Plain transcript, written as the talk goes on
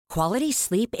Quality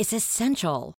sleep is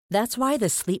essential. That's why the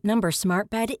Sleep Number Smart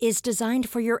Bed is designed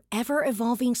for your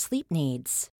ever-evolving sleep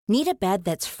needs. Need a bed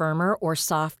that's firmer or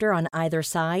softer on either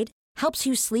side? Helps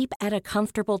you sleep at a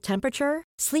comfortable temperature?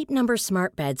 Sleep Number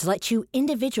Smart Beds let you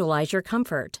individualize your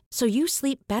comfort, so you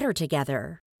sleep better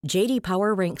together. J.D.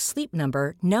 Power ranks Sleep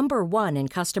Number number one in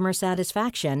customer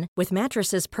satisfaction with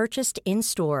mattresses purchased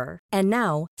in-store. And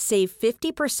now, save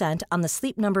 50% on the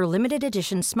Sleep Number Limited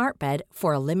Edition Smart Bed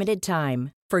for a limited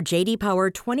time. For J.D. Power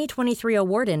 2023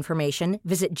 award information,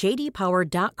 visit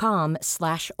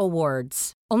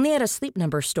jdpower.com/awards. Only at a Sleep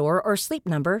Number store or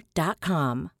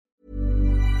sleepnumber.com.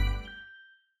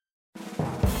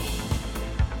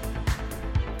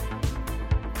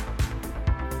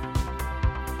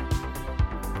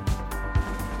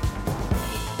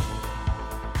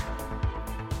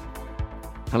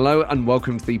 Hello and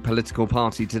welcome to the Political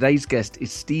Party. Today's guest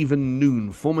is Stephen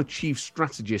Noon, former chief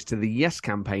strategist to the Yes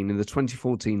campaign in the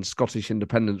 2014 Scottish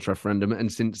independence referendum.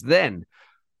 And since then,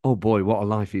 oh boy, what a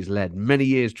life he's led. Many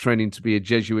years training to be a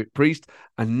Jesuit priest,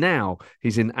 and now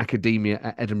he's in academia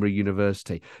at Edinburgh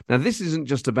University. Now, this isn't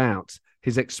just about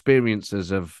his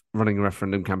experiences of running a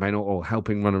referendum campaign or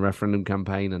helping run a referendum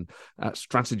campaign and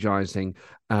strategizing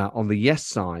on the Yes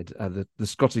side, the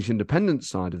Scottish independence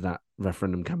side of that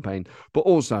referendum campaign, but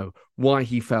also why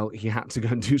he felt he had to go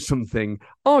and do something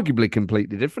arguably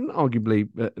completely different, arguably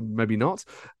maybe not,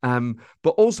 but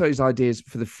also his ideas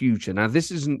for the future. Now, this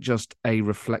isn't just a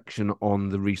reflection on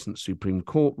the recent Supreme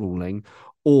Court ruling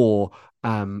or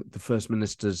the First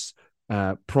Minister's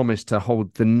promise to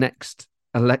hold the next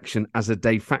election as a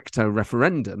de facto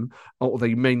referendum, although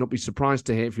you may not be surprised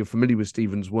to hear if you're familiar with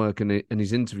Stephen's work and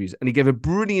his interviews. And he gave a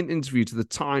brilliant interview to the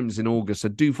Times in August. So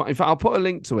do find, in fact, I'll put a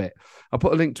link to it. I'll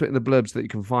put a link to it in the blurb so that you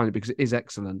can find it because it is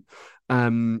excellent.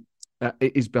 It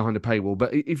is behind a paywall,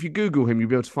 but if you Google him, you'll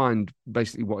be able to find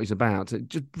basically what he's about.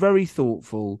 Just very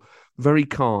thoughtful, very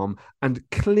calm, and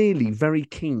clearly very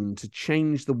keen to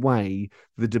change the way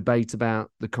the debate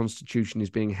about the Constitution is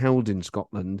being held in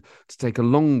Scotland, to take a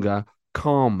longer,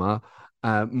 calmer,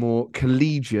 more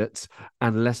collegiate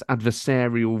and less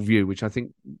adversarial view, which I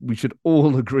think we should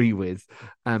all agree with.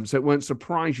 So it won't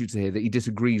surprise you to hear that he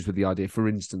disagrees with the idea, for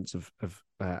instance, of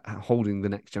holding the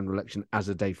next general election as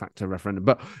a de facto referendum.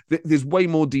 But there's way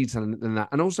more detail in it than that.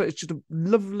 And also, it's just a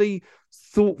lovely,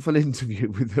 thoughtful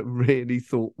interview with a really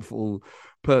thoughtful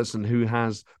person who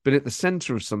has been at the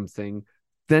centre of something,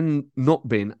 then not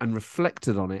been, and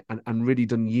reflected on it and really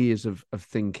done years of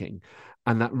thinking.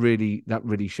 And that really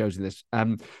shows in this.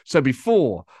 So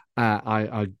before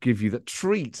I give you the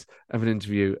treat of an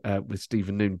interview with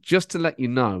Stephen Noon, just to let you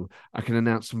know, I can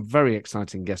announce some very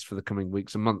exciting guests for the coming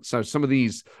weeks and months. So some of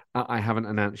these I haven't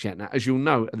announced yet. Now, as you'll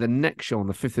know, the next show on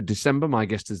the 5th of December, my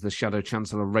guest is the Shadow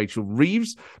Chancellor Rachel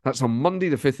Reeves. That's on Monday,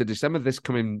 the 5th of December, this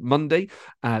coming Monday.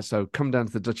 So come down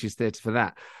to the Duchess Theatre for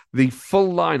that. The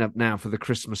full lineup now for the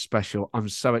Christmas special. I'm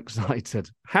so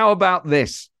excited. How about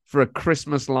this for a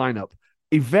Christmas lineup?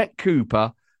 Yvette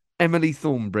Cooper, Emily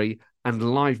Thornberry,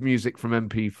 and live music from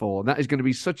MP4. That is going to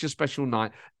be such a special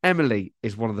night. Emily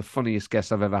is one of the funniest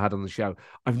guests I've ever had on the show.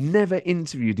 I've never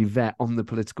interviewed Yvette on the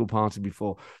Political Party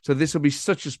before, so this will be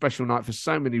such a special night for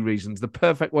so many reasons. The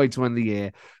perfect way to end the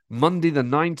year. Monday, the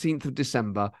 19th of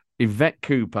December, Yvette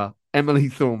Cooper, Emily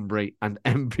Thornberry, and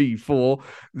MP4.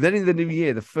 Then in the new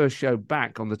year, the first show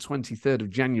back on the 23rd of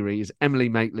January is Emily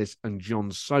Maitlis and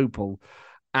John Sopel.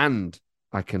 And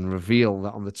I can reveal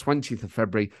that on the 20th of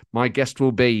February, my guest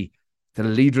will be the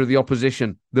leader of the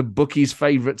opposition, the bookies'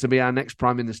 favourite to be our next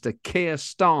Prime Minister, Keir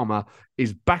Starmer,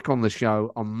 is back on the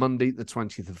show on Monday, the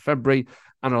 20th of February.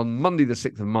 And on Monday, the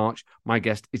 6th of March, my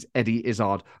guest is Eddie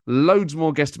Izzard. Loads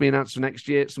more guests to be announced for next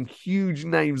year. Some huge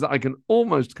names that I can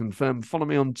almost confirm. Follow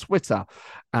me on Twitter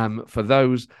for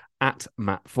those at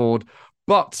Matt Ford.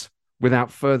 But without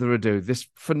further ado, this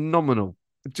phenomenal,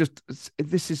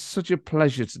 this is such a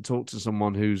pleasure to talk to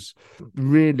someone who's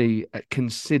really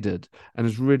considered and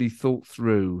has really thought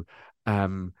through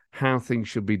how things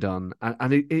should be done.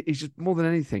 And it's just more than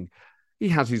anything, he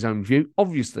has his own view,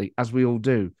 obviously, as we all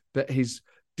do, but his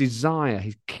desire,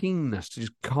 his keenness to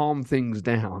just calm things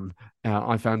down,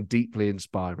 I found deeply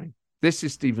inspiring. This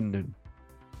is Stephen Noon.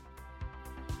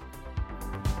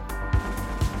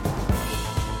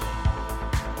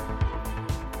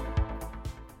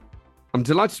 I'm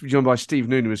delighted to be joined by Steve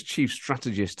Noon, who was chief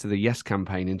strategist to the Yes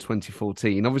campaign in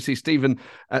 2014. Obviously, Stephen,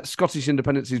 Scottish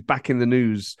independence is back in the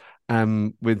news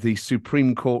with the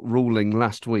Supreme Court ruling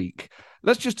last week.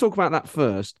 Let's just talk about that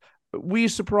first. Were you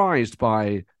surprised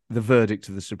by the verdict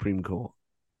of the Supreme Court?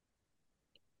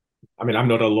 I mean, I'm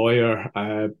not a lawyer,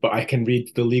 but I can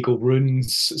read the legal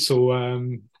runes. So,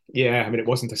 yeah, I mean, it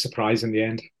wasn't a surprise in the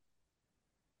end.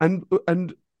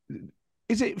 And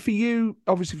is it for you,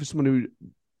 obviously for someone who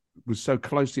was so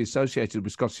closely associated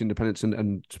with Scottish independence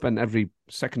and spent every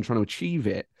second trying to achieve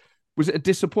it, was it a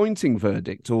disappointing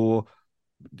verdict, or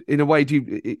in a way,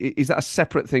 is that a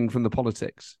separate thing from the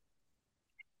politics?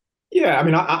 Yeah, I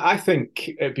mean, I think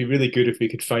it'd be really good if we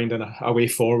could find a way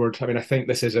forward. I mean, I think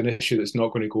this is an issue that's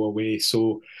not going to go away.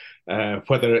 So,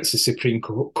 whether it's the Supreme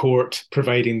Court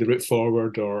providing the route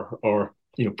forward, or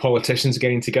politicians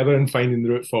getting together and finding the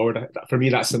route forward, for me,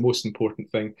 that's the most important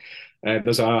thing.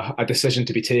 There's a decision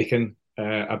to be taken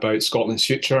about Scotland's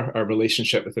future, our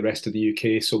relationship with the rest of the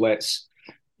UK. So let's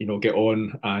get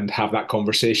on and have that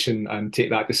conversation and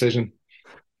take that decision.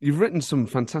 You've written some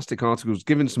fantastic articles,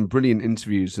 given some brilliant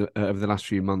interviews over the last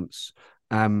few months.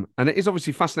 And it is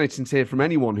obviously fascinating to hear from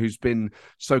anyone who's been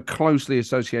so closely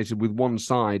associated with one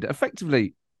side,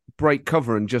 effectively break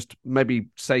cover and just maybe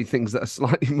say things that are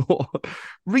slightly more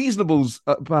reasonable's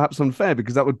perhaps unfair,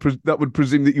 because that would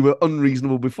presume that you were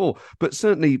unreasonable before, but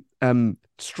certainly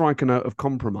strike a note of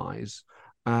compromise.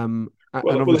 Well,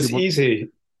 it's easy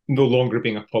no longer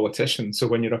being a politician. So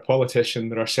when you're a politician,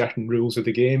 there are certain rules of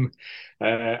the game.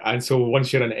 And so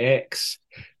once you're an ex,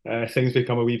 things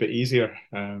become a wee bit easier.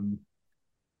 Do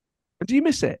you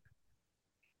miss it?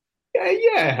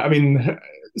 Yeah. I mean,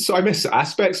 so I miss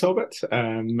aspects of it.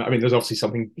 I mean, there's obviously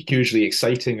something hugely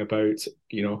exciting about,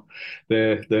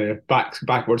 the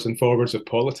backwards and forwards of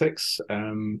politics.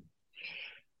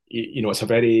 It's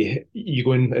you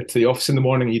go into the office in the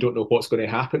morning, you don't know what's going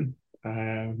to happen.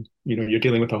 You're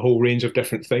dealing with a whole range of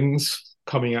different things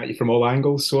coming at you from all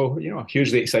angles. So, a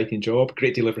hugely exciting job,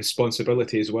 great deal of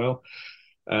responsibility as well.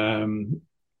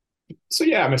 So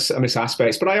yeah, I miss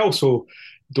aspects, but I also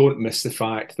don't miss the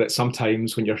fact that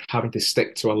sometimes when you're having to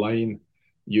stick to a line,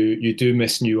 you do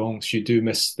miss nuance, you do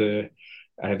miss the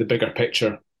bigger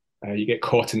picture. You get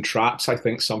caught in traps, I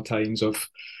think, sometimes of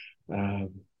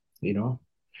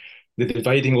the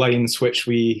dividing lines, which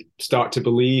we start to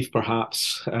believe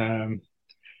perhaps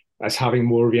as having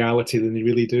more reality than they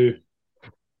really do.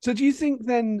 So do you think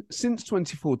then, since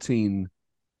 2014,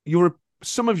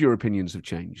 some of your opinions have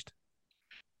changed?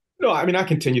 No, I mean, I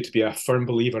continue to be a firm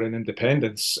believer in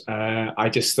independence. I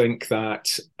just think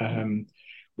that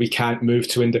we can't move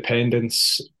to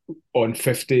independence on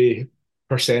 50%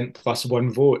 plus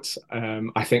one vote.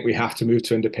 I think we have to move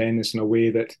to independence in a way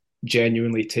that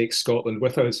genuinely takes Scotland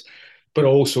with us, but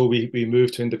also we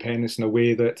move to independence in a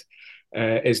way that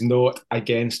is not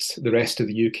against the rest of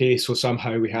the UK. So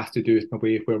somehow we have to do it in a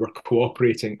way where we're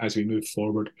cooperating as we move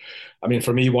forward. I mean,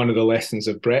 for me, one of the lessons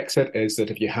of Brexit is that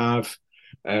if you have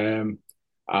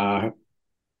a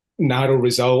narrow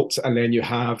result and then you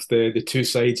have the two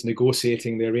sides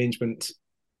negotiating the arrangement,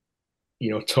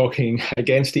 talking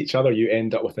against each other, you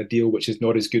end up with a deal which is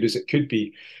not as good as it could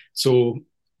be. So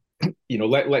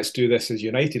let's do this as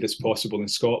united as possible in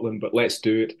Scotland, but let's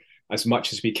do it as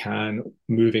much as we can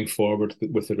moving forward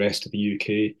with the rest of the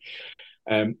UK.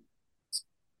 I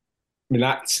mean,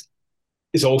 that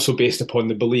is also based upon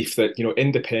the belief that,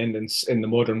 independence in the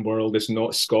modern world is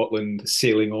not Scotland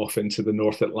sailing off into the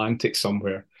North Atlantic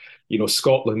somewhere.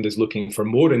 Scotland is looking for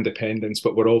more independence,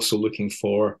 but we're also looking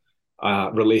for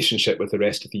a relationship with the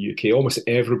rest of the UK. Almost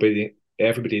everybody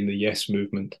in the Yes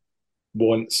movement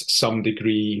wants some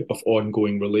degree of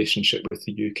ongoing relationship with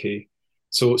the UK.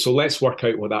 So let's work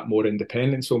out what that more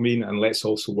independence will mean, and let's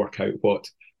also work out what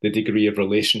the degree of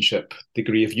relationship,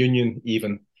 degree of union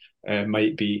even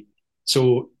might be.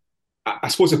 So I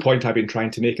suppose the point I've been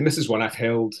trying to make, and this is one I've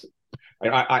held,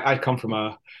 I come from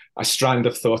a strand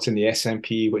of thought in the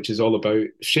SNP, which is all about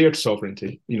shared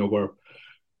sovereignty, where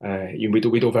we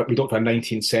don't have a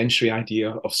 19th century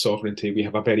idea of sovereignty. We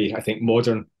have a very, I think,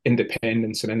 modern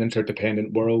independence and an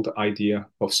interdependent world idea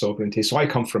of sovereignty. So I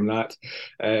come from that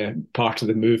part of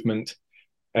the movement.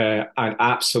 And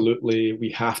absolutely,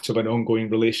 we have to have an ongoing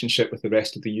relationship with the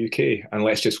rest of the UK. And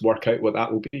let's just work out what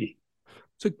that will be.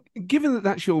 So given that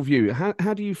that's your view,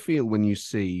 how do you feel when you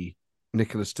see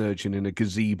Nicola Sturgeon in a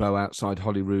gazebo outside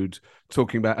Holyrood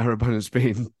talking about Arabon as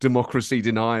being democracy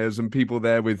deniers and people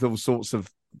there with all sorts of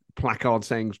placards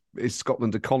saying, is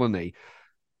Scotland a colony?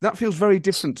 That feels very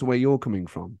different to where you're coming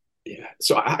from. Yeah.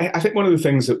 So I think one of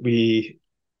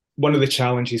the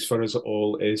challenges for us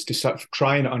all is to sort of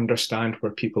try and understand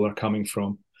where people are coming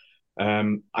from.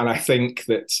 And I think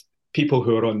that people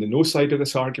who are on the no side of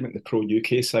this argument, the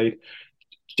pro-UK side,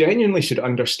 genuinely should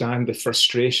understand the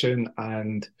frustration,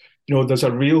 and there's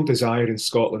a real desire in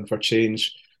Scotland for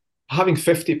change. Having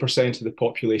 50% of the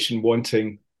population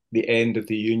wanting the end of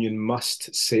the union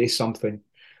must say something.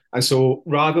 And so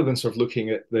rather than sort of looking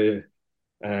at the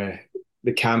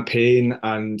the campaign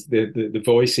and the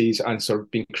voices and sort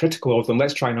of being critical of them.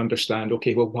 Let's try and understand,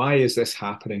 okay, well, why is this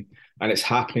happening? And it's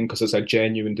happening because there's a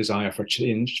genuine desire for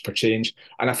change,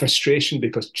 and a frustration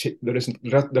because there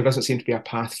doesn't seem to be a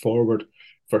path forward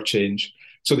for change.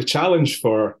 So the challenge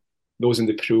for those in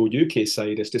the pro-UK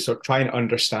side is to sort of try and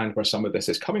understand where some of this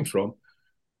is coming from.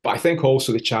 But I think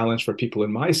also the challenge for people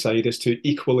in my side is to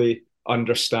equally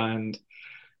understand,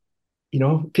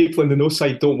 people in the no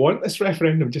side don't want this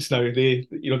referendum just now.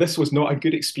 This was not a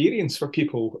good experience for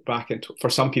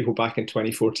some people back in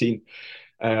 2014.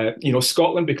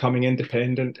 Scotland becoming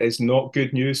independent is not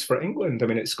good news for England. I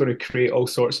mean, it's going to create all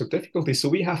sorts of difficulties. So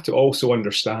we have to also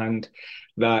understand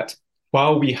that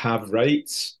while we have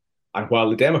rights and while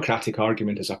the democratic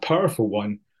argument is a powerful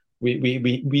one,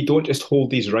 we don't just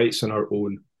hold these rights on our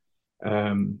own.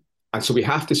 And so we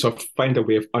have to sort of find a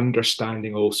way of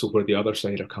understanding also where the other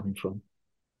side are coming from.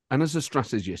 And as a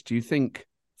strategist, do you think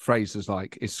phrases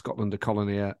like, is Scotland a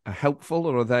colony, are helpful,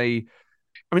 or are they...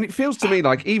 I mean, it feels to me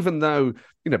like even though,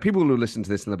 people will listen to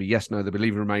this and they'll be yes, no, they'll be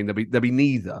leave, remain, they'll be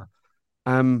neither.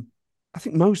 I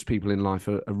think most people in life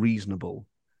are reasonable.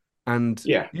 And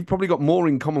you've probably got more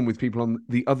in common with people on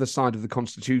the other side of the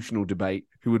constitutional debate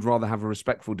who would rather have a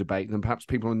respectful debate than perhaps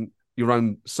people on your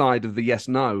own side of the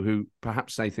yes-no who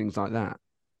perhaps say things like that.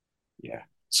 Yeah.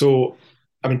 So,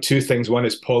 I mean, two things. One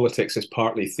is politics is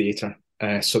partly theatre.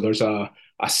 So there's a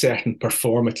certain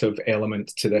performative element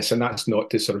to this, and that's not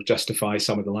to sort of justify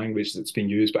some of the language that's being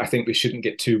used, but I think we shouldn't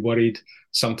get too worried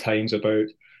sometimes about,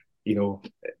 the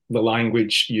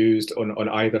language used on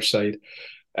either side.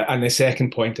 And the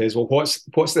second point is, well,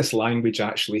 what's this language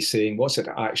actually saying? What's it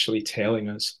actually telling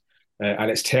us? And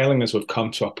it's telling us we've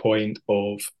come to a point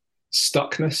of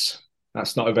stuckness.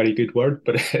 That's not a very good word,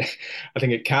 but I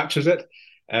think it captures it.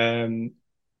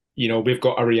 We've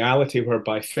got a reality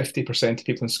whereby 50% of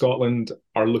people in Scotland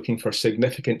are looking for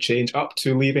significant change up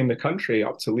to leaving the country,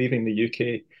 up to leaving the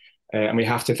UK. And we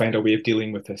have to find a way of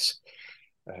dealing with this.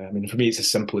 For me, it's as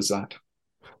simple as that.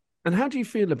 And how do you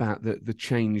feel about the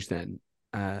change then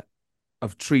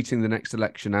of treating the next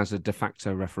election as a de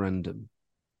facto referendum?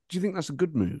 Do you think that's a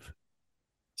good move?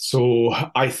 So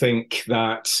I think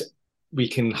that we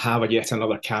can have yet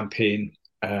another campaign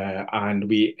and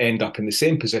we end up in the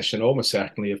same position, almost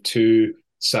certainly, of two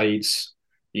sides,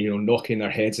 knocking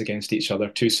their heads against each other,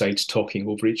 two sides talking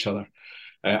over each other.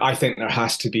 I think there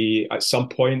has to be, at some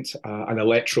point, an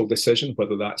electoral decision,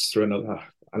 whether that's through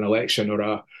an election or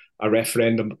a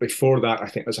referendum. But before that, I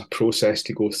think there's a process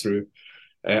to go through.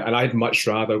 And I'd much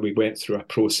rather we went through a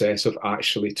process of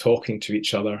actually talking to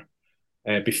each other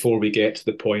before we get to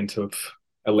the point of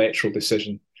electoral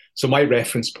decision. So my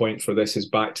reference point for this is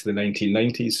back to the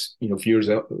 1990s.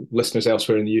 Listeners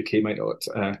elsewhere in the UK might not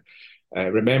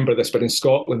remember this, but in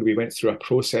Scotland, we went through a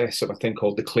process of a thing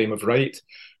called the Claim of Right,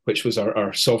 which was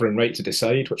our sovereign right to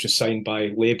decide, which was signed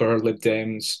by Labour, Lib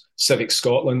Dems, Civic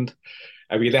Scotland.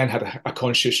 We then had a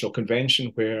constitutional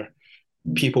convention where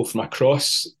people from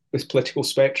across this political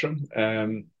spectrum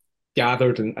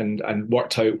gathered and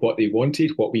worked out what they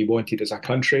wanted, what we wanted as a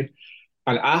country.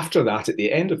 And after that, at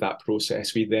the end of that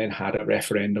process, we then had a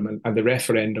referendum, and the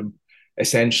referendum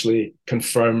essentially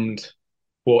confirmed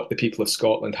what the people of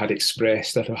Scotland had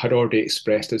already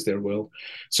expressed as their will.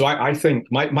 So I think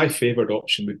my favourite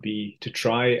option would be to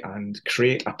try and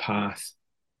create a path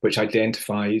which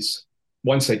identifies,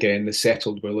 once again, the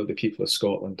settled will of the people of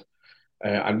Scotland.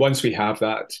 And once we have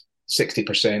that 60%,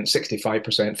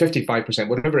 65%, 55%,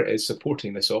 whatever it is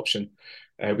supporting this option,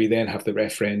 we then have the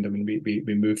referendum and we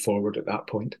move forward at that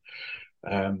point.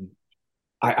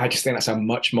 I just think that's a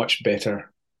much, much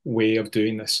better way of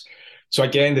doing this. So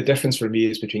again, the difference for me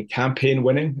is between campaign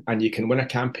winning, and you can win a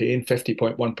campaign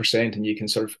 50.1% and you can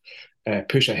sort of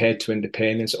push ahead to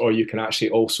independence, or you can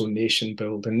actually also nation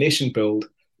build. And nation build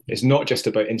is not just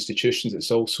about institutions,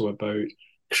 it's also about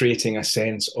creating a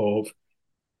sense of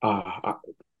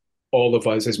all of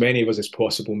us, as many of us as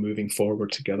possible, moving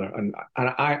forward together. And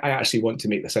I actually want to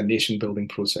make this a nation building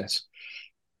process.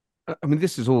 I mean,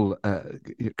 this is all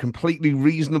completely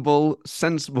reasonable,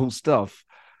 sensible stuff.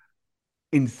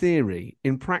 In theory,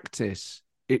 in practice,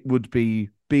 it would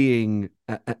be being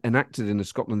enacted in a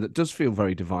Scotland that does feel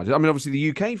very divided. I mean, obviously,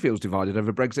 the UK feels divided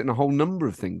over Brexit and a whole number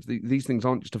of things. These things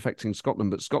aren't just affecting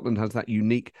Scotland, but Scotland has that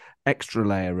unique extra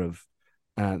layer of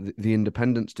the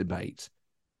independence debate.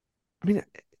 I mean,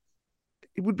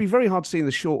 it would be very hard to see in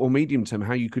the short or medium term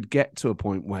how you could get to a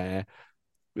point where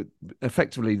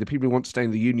effectively the people who want to stay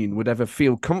in the union would ever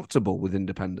feel comfortable with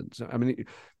independence. I mean,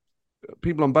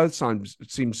 people on both sides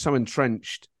seem so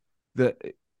entrenched that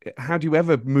how do you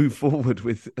ever move forward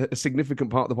with a significant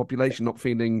part of the population not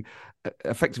feeling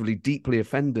effectively deeply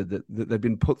offended that they've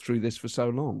been put through this for so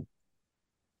long?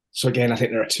 So again, I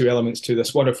think there are two elements to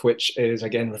this, one of which is,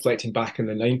 again, reflecting back in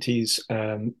the 90s,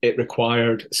 it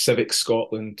required Civic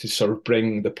Scotland to sort of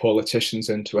bring the politicians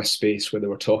into a space where they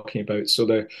were talking about. So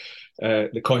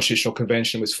the Constitutional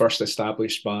Convention was first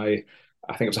established by,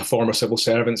 I think it was a former civil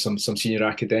servant, some senior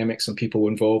academics, some people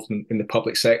involved in the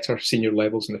public sector, senior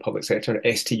levels in the public sector,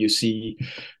 STUC,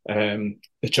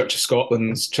 the Church of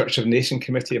Scotland's Church of Nation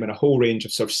Committee. I mean, a whole range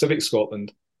of sort of Civic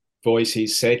Scotland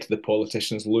voices said to the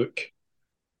politicians, look,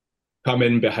 come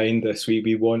in behind this.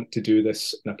 We want to do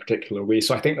this in a particular way.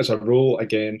 So I think there's a role,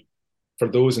 again, for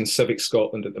those in Civic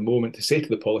Scotland at the moment to say to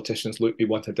the politicians, look, we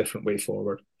want a different way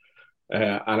forward.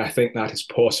 And I think that is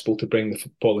possible to bring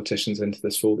the politicians into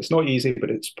this fold. It's not easy,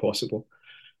 but it's possible.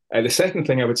 The second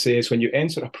thing I would say is when you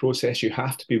enter a process, you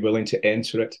have to be willing to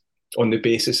enter it on the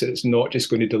basis that it's not just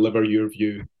going to deliver your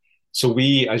view. So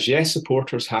we, as Yes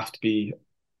supporters, have to be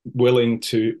willing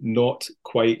to not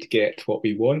quite get what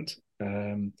we want.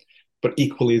 But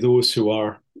equally, those who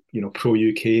are,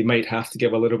 pro-UK might have to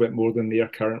give a little bit more than they are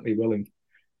currently willing.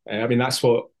 I mean, that's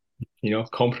what,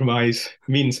 compromise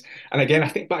means. And again, I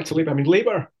think back to Labour. I mean,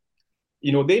 Labour,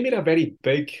 they made a very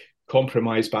big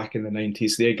compromise back in the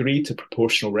 90s. They agreed to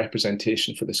proportional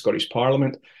representation for the Scottish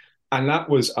Parliament. And that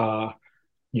was,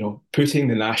 putting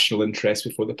the national interest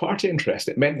before the party interest.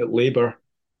 It meant that Labour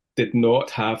did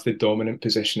not have the dominant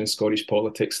position in Scottish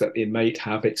politics that they might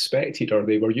have expected or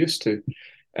they were used to.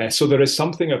 So there is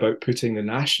something about putting the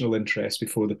national interest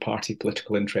before the party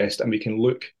political interest, and we can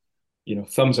look,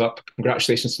 thumbs up,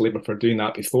 congratulations to Labour for doing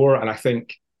that before. And I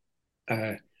think,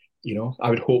 I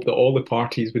would hope that all the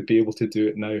parties would be able to do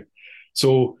it now.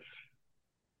 So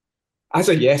as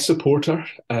a Yes supporter,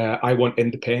 I want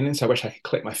independence. I wish I could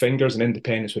click my fingers and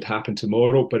independence would happen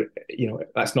tomorrow, but,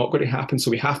 that's not going to happen.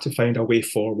 So we have to find a way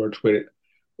forward where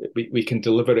we can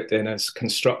deliver it in as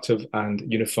constructive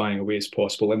and unifying a way as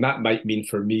possible. And that might mean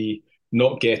for me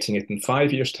not getting it in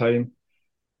 5 years' time,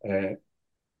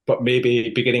 but maybe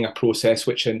beginning a process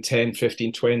which in 10,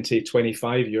 15, 20,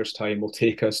 25 years' time will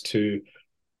take us to,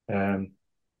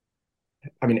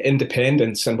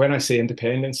 independence. And when I say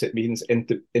independence, it means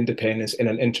independence in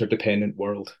an interdependent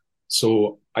world.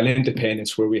 So an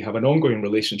independence where we have an ongoing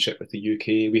relationship with the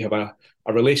UK, we have a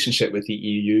relationship with the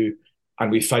EU, and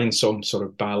we find some sort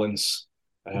of balance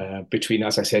between,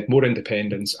 as I said, more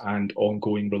independence and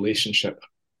ongoing relationship.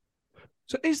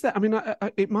 So is that,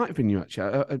 it might have been you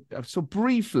actually, so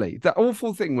briefly, that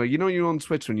awful thing where, you're on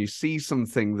Twitter and you see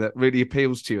something that really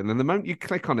appeals to you, and then the moment you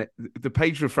click on it, the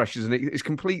page refreshes and it's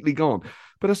completely gone.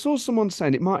 But I saw someone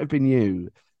saying, it might have been you,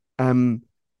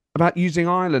 about using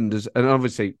Ireland as, and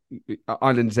obviously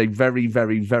Ireland is a very,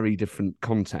 very, very different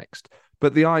context.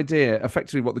 But the idea,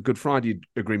 effectively what the Good Friday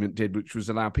Agreement did, which was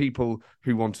allow people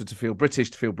who wanted to feel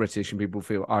British and people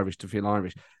feel Irish to feel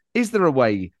Irish. Is there a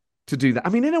way to do that? I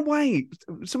mean, in a way,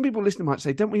 some people listening might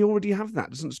say, don't we already have that?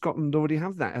 Doesn't Scotland already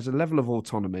have that as a level of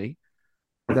autonomy?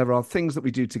 There are things that we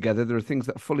do together. There are things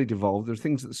that are fully devolved. There are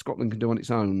things that Scotland can do on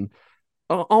its own.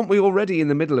 Aren't we already in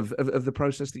the middle of the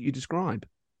process that you describe?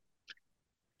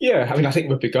 Yeah, I think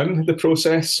we've begun the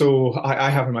process. So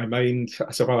I have in my mind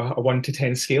sort of a 1 to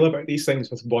 10 scale about these things,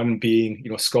 with 1 being,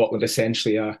 Scotland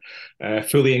essentially a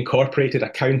fully incorporated, a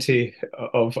county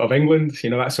of England,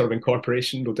 that sort of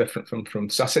incorporation, no different from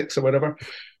Sussex or whatever,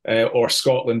 or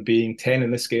Scotland being 10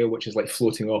 in the scale, which is like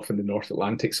floating off in the North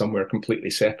Atlantic somewhere completely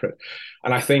separate.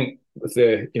 And I think with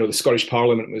the Scottish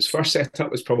Parliament when it was first set up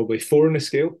was probably 4 in the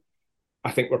scale. I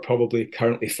think we're probably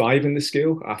currently 5 in the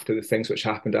scale after the things which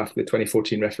happened after the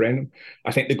 2014 referendum.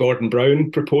 I think the Gordon Brown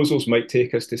proposals might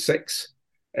take us to 6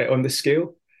 on the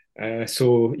scale.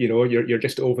 So, you're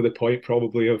just over the point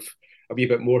probably of a wee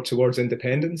bit more towards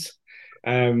independence.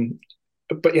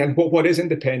 But yeah, what is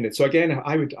independence? So again,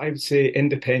 I would say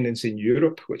independence in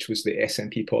Europe, which was the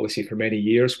SNP policy for many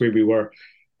years, where we were,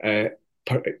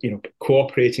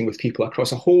 cooperating with people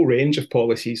across a whole range of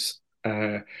policies.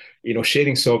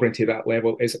 Sharing sovereignty at that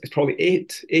level is probably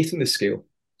 8 in the scale.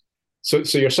 So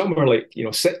you're somewhere like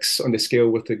 6 on the scale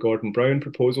with the Gordon Brown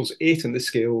proposals, 8 on the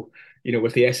scale,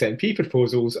 with the SNP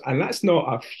proposals, and that's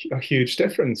not a huge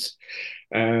difference.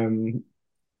 But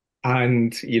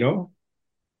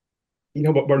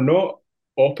we're not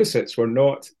opposites. We're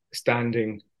not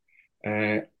standing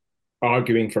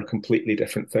arguing for completely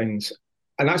different things.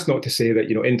 And that's not to say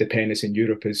that independence in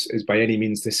Europe is by any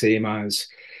means the same as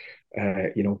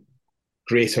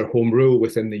greater home rule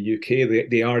within the UK.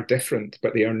 They are different,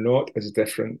 but they are not as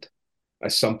different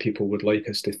as some people would like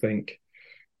us to think.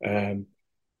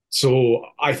 So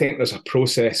I think there's a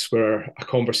process where a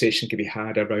conversation can be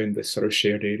had around this sort of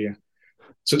shared area.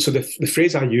 So the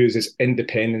phrase I use is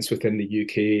independence within the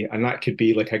UK, and that could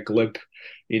be like a glib,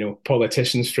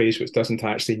 politician's phrase, which doesn't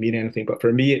actually mean anything. But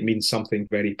for me, it means something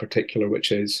very particular,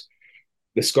 which is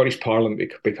the Scottish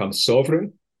Parliament becomes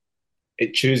sovereign.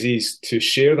 It chooses to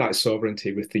share that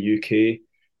sovereignty with the UK,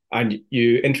 and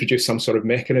you introduce some sort of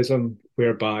mechanism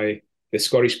whereby the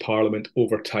Scottish Parliament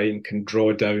over time can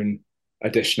draw down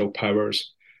additional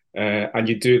powers. And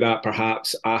you do that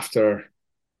perhaps after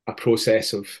a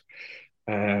process of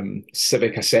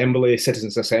civic assembly,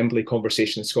 citizens' assembly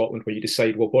conversation in Scotland, where you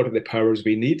decide, well, what are the powers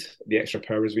we need, the extra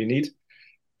powers we need?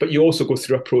 But you also go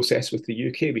through a process with the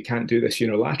UK. We can't do this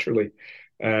unilaterally.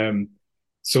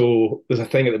 So there's a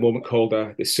thing at the moment called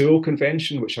the Sewell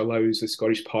Convention, which allows the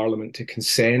Scottish Parliament to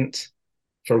consent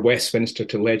for Westminster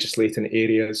to legislate in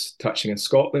areas touching in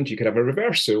Scotland. You could have a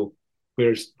reverse Sewell,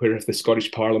 where if the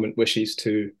Scottish Parliament wishes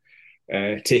to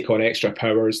take on extra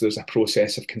powers, there's a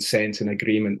process of consent and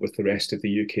agreement with the rest of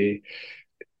the UK.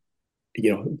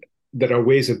 There are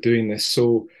ways of doing this.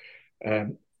 So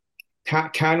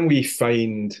can we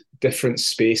find different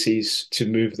spaces to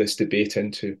move this debate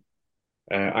into?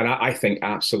 And I think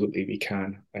absolutely we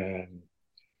can.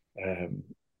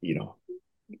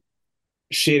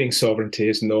 Sharing sovereignty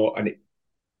is not an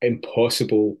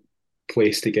impossible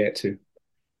place to get to.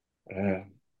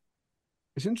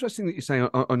 It's interesting that you say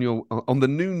on the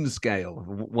Noon scale of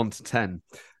 1 to 10,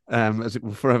 as it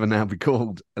will forever now be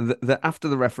called, that after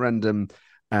the referendum,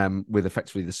 with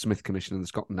effectively the Smith Commission and the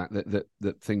Scotland Act,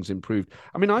 that things improved.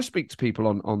 I mean, I speak to people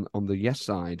on the yes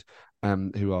side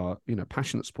who are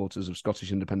passionate supporters of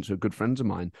Scottish independence, who are good friends of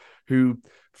mine, who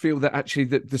feel that actually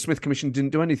that the Smith Commission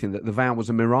didn't do anything, that the vow was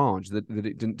a mirage, that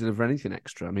it didn't deliver anything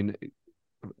extra. I mean,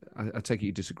 I take it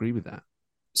you disagree with that.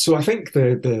 So I think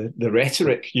the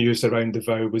rhetoric used around the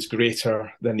vow was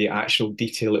greater than the actual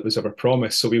detail it was ever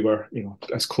promised. So we were,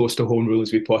 as close to home rule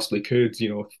as we possibly could.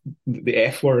 The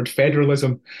F word,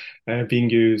 federalism, being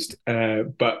used.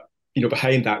 But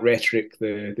behind that rhetoric,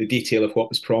 the detail of what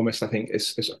was promised, I think,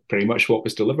 is pretty much what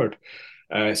was delivered.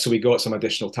 So we got some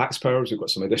additional tax powers, we got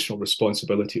some additional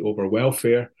responsibility over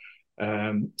welfare.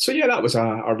 So yeah, that was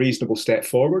a reasonable step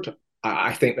forward.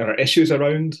 I think there are issues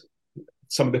around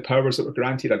some of the powers that were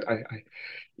granted.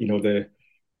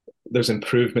 There's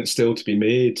improvement still to be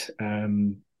made.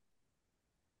 And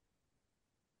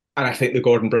I think the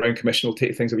Gordon Brown Commission will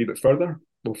take things a wee bit further.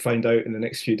 We'll find out in the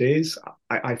next few days,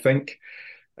 I think.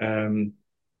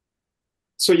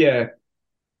 So yeah,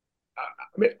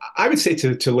 I would say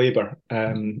to Labour,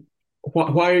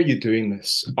 why are you doing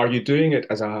this? Are you doing it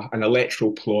as an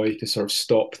electoral ploy to sort of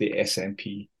stop the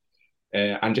SNP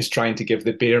and just trying to give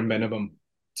the bare minimum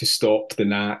to stop the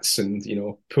Nats and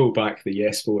pull back the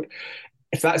yes vote?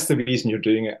 If that's the reason you're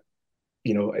doing it,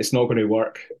 it's not going to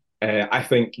work. I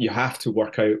think you have to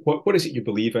work out what is it you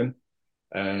believe in.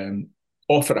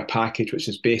 Offer a package which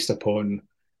is based upon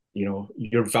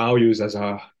your values as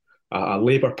a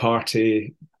Labour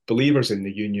Party, believers in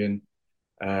the union,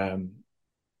 and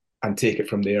take it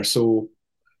from there. So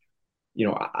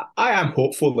I am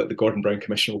hopeful that the Gordon Brown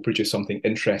Commission will produce something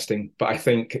interesting, but I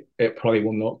think it probably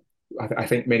will not. I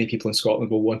think many people in Scotland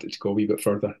will want it to go a wee bit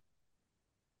further.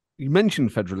 You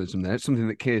mentioned federalism there. It's something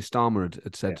that Keir Starmer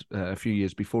had said a few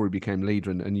years before he became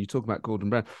leader, and you talk about Gordon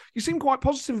Brown. You seem quite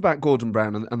positive about Gordon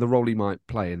Brown and the role he might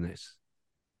play in this.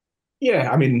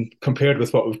 Yeah, I mean, compared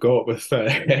with what we've got with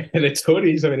the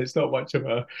Tories, I mean, it's not much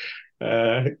of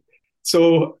a...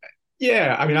 So,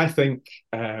 yeah, I mean, I think,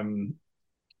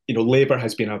 Labour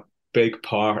has been a big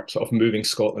part of moving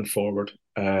Scotland forward.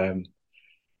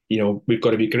 We've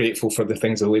got to be grateful for the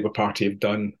things the Labour Party have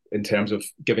done in terms of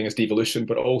giving us devolution,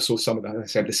 but also some of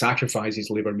the sacrifices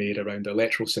Labour made around the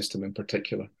electoral system in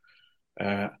particular.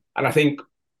 And I think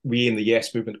we in the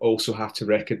Yes movement also have to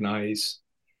recognise,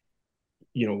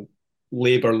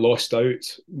 Labour lost out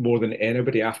more than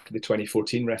anybody after the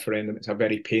 2014 referendum. It's a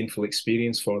very painful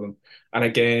experience for them. And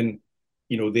again,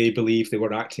 they believe they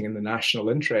were acting in the national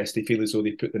interest. They feel as though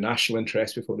they put the national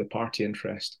interest before the party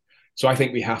interest. So I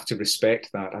think we have to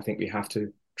respect that. I think we have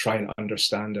to try and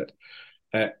understand it.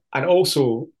 And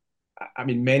also, I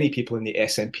mean, many people in the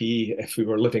SNP, if we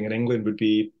were living in England, would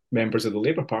be members of the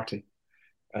Labour Party.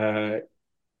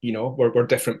 We're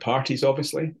different parties,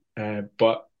 obviously,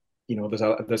 but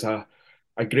there's a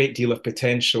great deal of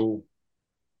potential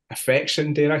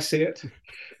affection, dare I say it.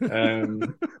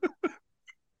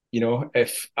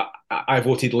 If I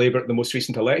voted Labour at the most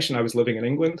recent election, I was living in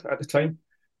England at the time.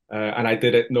 And I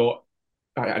did it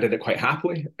I did it quite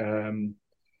happily.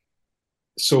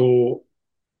 So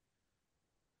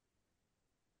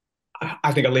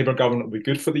I think a Labour government would be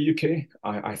good for the UK.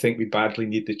 I think we badly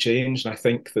need the change, and I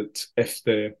think that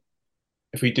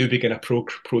if we do begin a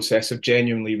process of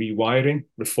genuinely rewiring,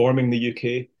 reforming the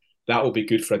UK, that will be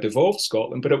good for a devolved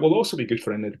Scotland, but it will also be good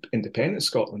for an independent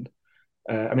Scotland.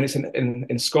 I mean, it's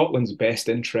in Scotland's best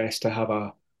interest to have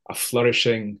a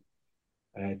flourishing,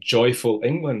 joyful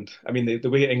England. I mean, the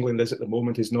way England is at the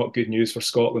moment is not good news for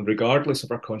Scotland, regardless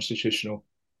of our constitutional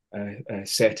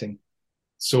setting.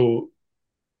 So,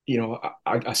 you know,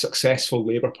 a successful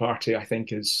Labour Party, I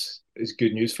think, is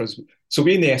good news for us. So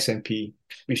we in the SNP,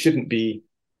 we shouldn't be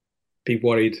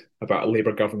worried about a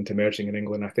Labour government emerging in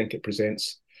England. I think it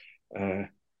presents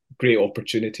great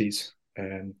opportunities,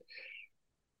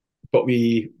 but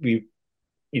we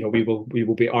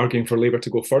will be arguing for Labour to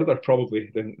go further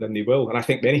probably than they will, and I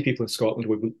think many people in Scotland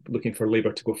will be looking for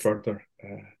Labour to go further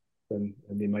than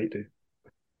they might do. I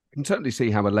can totally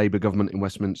see how a Labour government in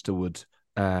Westminster would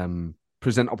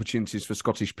present opportunities for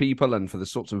Scottish people and for the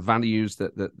sorts of values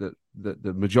that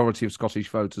the majority of Scottish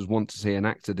voters want to see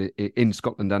enacted in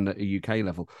Scotland and at a UK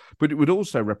level. But it would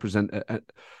also represent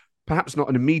perhaps not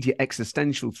an immediate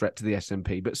existential threat to the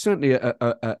SNP, but certainly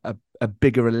a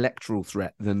bigger electoral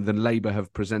threat than Labour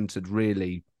have presented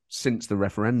really since the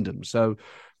referendum. So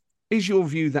is your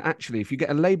view that actually if you get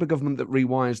a Labour government that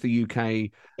rewires the UK,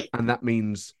 and that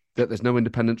means that there's no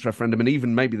independence referendum, and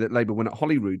even maybe that Labour win at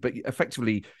Holyrood, but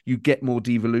effectively you get more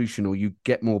devolution or you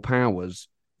get more powers,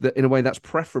 that in a way that's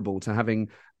preferable to having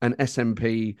an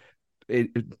SNP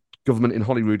government in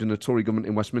Holyrood and a Tory government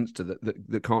in Westminster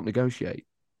that can't negotiate?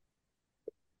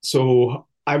 So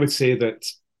I would say that,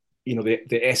 you know, the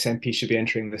SNP should be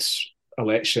entering this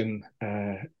election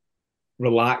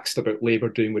relaxed about Labour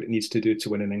doing what it needs to do to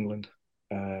win in England.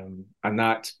 And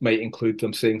that might include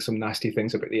them saying some nasty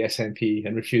things about the SNP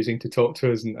and refusing to talk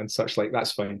to us and such like.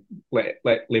 That's fine. Let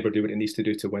Labour do what it needs to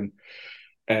do to win.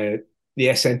 The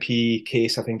SNP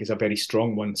case, I think, is a very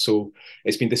strong one. So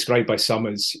it's been described by some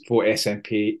as vote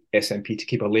SNP to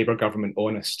keep a Labour government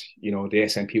honest. You know, the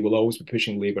SNP will always be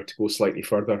pushing Labour to go slightly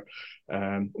further,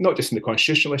 not just in the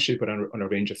constitutional issue, but on a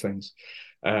range of things.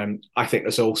 I think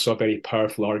there's also a very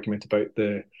powerful argument about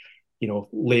the, you know,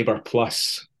 Labour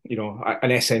plus, you know,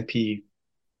 an SNP.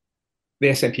 The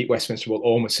SNP at Westminster will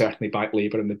almost certainly back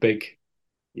Labour in the big,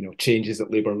 you know, changes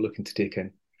that Labour are looking to take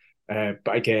in.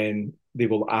 But again, they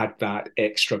will add that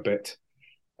extra bit.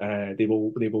 They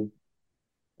will,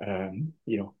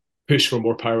 you know, push for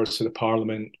more powers to the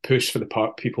Parliament, push for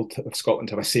the people of Scotland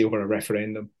to have a say over a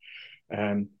referendum.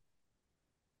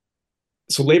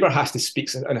 So Labour has to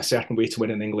speak in a certain way to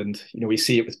win in England. You know, we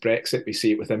see it with Brexit, we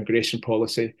see it with immigration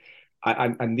policy,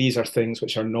 and these are things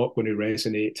which are not going to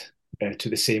resonate to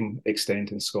the same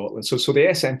extent in Scotland. So the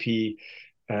SNP,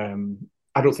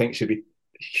 I don't think should be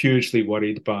hugely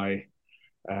worried by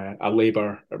a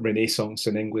Labour renaissance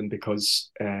in England, because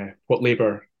what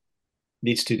Labour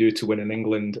needs to do to win in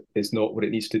England is not what it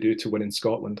needs to do to win in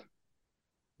Scotland.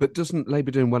 But doesn't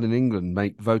Labour doing well in England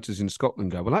make voters in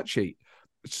Scotland go, well, actually,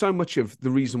 so much of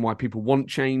the reason why people want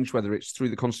change, whether it's through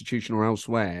the Constitution or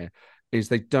elsewhere, is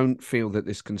they don't feel that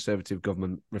this Conservative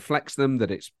government reflects them,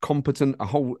 that it's competent, a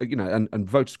whole, you know, and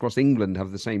voters across England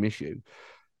have the same issue,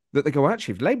 that they go,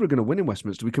 actually, if Labour are going to win in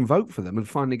Westminster, we can vote for them and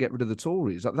finally get rid of the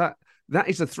Tories. Like that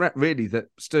is a threat, really, that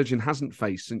Sturgeon hasn't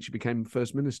faced since she became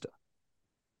First Minister.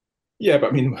 Yeah, but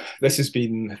I mean, this has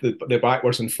been the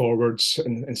backwards and forwards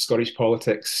in Scottish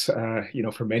politics, you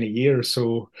know, for many years.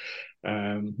 So,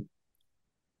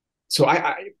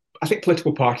 I think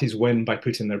political parties win by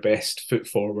putting their best foot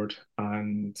forward,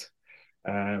 and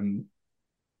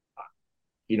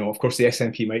you know, of course, the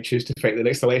SNP might choose to fight the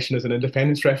next election as an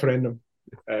independence referendum,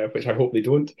 which I hope they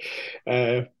don't.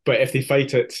 But if they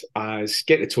fight it as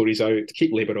get the Tories out,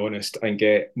 keep Labour honest, and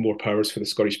get more powers for the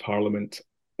Scottish Parliament,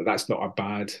 that's not a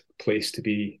bad place to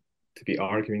be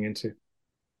arguing into.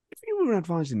 If you were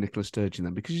advising Nicola Sturgeon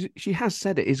then, because she has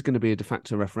said it is going to be a de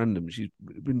facto referendum, she's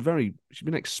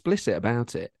been explicit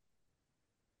about it.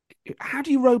 How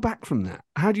do you row back from that?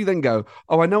 How do you then go,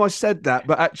 oh, I know I said that,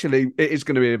 but actually it is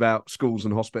going to be about schools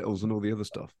and hospitals and all the other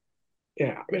stuff?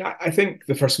 Yeah, I mean, I think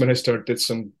the First Minister did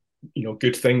some, you know,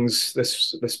 good things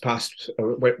this past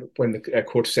when the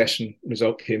court session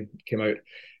result came out.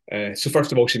 So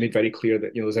first of all, she made very clear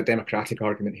that, you know, there's a democratic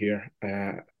argument here.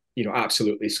 You know,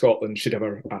 absolutely, Scotland should have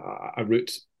a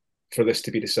route for this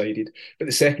to be decided. But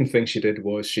the second thing she did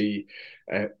was she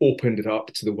opened it up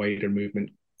to the wider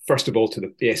movement. First of all, to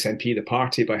the SNP, the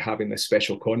party, by having this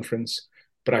special conference.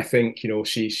 But I think, you know,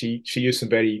 she used some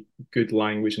very good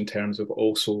language in terms of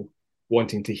also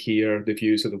wanting to hear the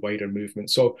views of the wider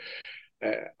movement. So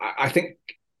I think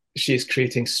she is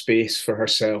creating space for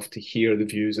herself to hear the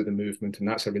views of the movement, and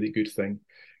that's a really good thing.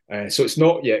 So it's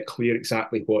not yet clear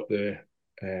exactly what the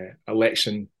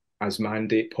election as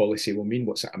mandate policy will mean.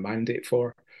 What's it a mandate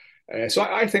for? So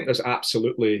I think there's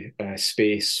absolutely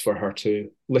space for her to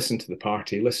listen to the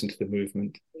party, listen to the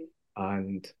movement,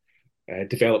 and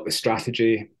develop the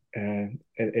strategy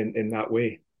in that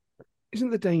way.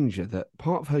 Isn't the danger that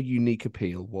part of her unique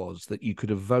appeal was that you could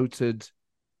have voted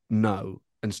no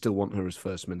and still want her as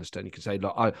First Minister? And you could say,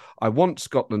 look, I want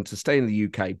Scotland to stay in the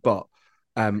UK, but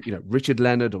Richard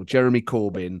Leonard or Jeremy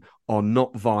Corbyn are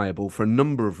not viable for a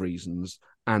number of reasons.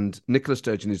 And Nicola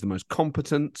Sturgeon is the most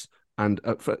competent, and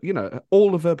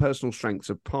all of her personal strengths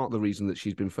are part of the reason that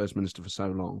she's been First Minister for so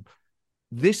long.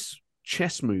 This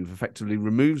chess move effectively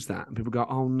removes that, and people go,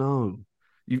 oh no.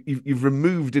 You've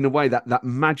removed, in a way, that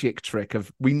magic trick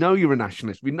of, we know you're a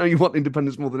nationalist, we know you want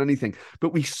independence more than anything,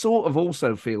 but we sort of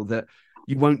also feel that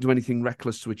you won't do anything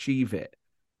reckless to achieve it.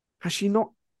 Has she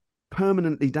not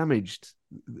permanently damaged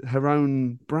her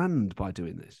own brand by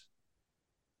doing this?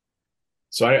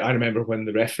 So I remember when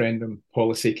the referendum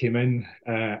policy came in,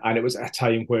 and it was a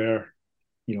time where,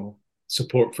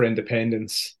 support for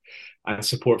independence and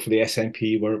support for the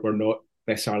SNP were not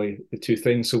necessarily the two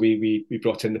things. So we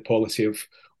brought in the policy of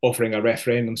offering a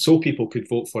referendum so people could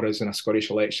vote for us in a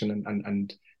Scottish election,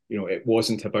 and it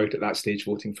wasn't about, at that stage,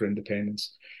 voting for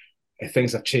independence.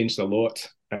 Things have changed a lot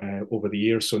over the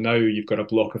years. So now you've got a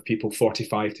block of people,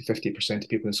 45 to 50% of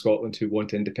people in Scotland, who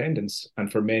want independence,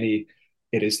 and for many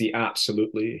it is the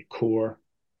absolutely core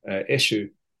issue.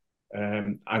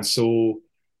 And so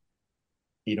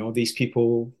these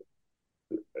people,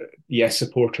 yes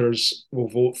supporters, will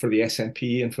vote for the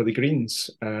SNP and for the Greens.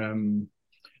 And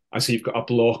so you've got a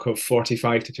block of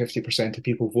 45 to 50% of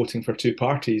people voting for two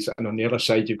parties. And on the other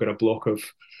side, you've got a block of,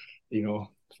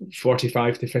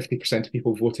 45 to 50% of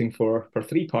people voting for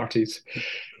three parties.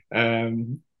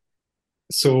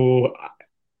 So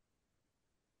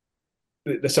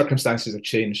the circumstances have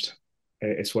changed,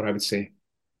 is what I would say.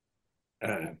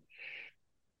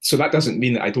 So that doesn't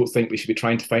mean that I don't think we should be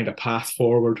trying to find a path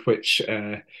forward which,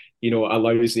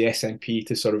 allows the SNP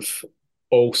to sort of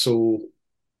also,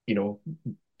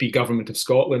 be government of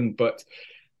Scotland. But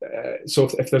so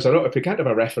if we can't have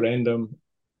a referendum,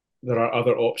 there are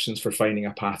other options for finding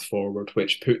a path forward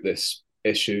which put this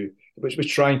issue,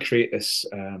 which try and create this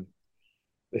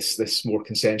this more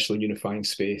consensual and unifying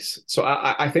space. So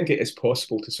I think it is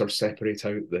possible to sort of separate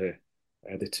out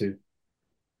the two.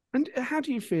 And how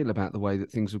do you feel about the way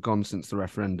that things have gone since the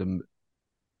referendum,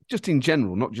 just in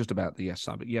general, not just about the yes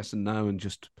side, but yes and no, and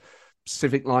just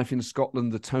civic life in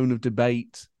Scotland, the tone of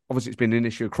debate? Obviously, it's been an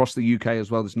issue across the UK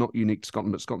as well. It's not unique to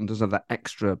Scotland, but Scotland does have that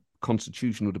extra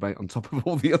constitutional debate on top of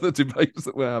all the other debates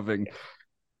that we're having.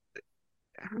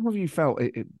 How have you felt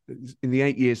in the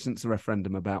 8 years since the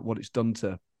referendum about what it's done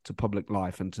to public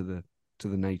life and to the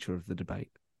nature of the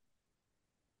debate?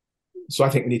 So I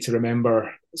think we need to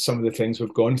remember some of the things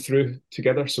we've gone through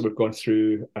together. So we've gone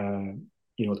through, the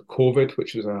COVID,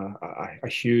 which was a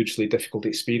hugely difficult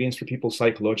experience for people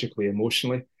psychologically,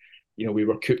 emotionally. We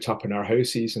were cooped up in our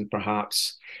houses and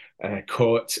perhaps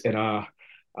caught in a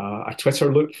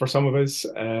Twitter loop for some of us.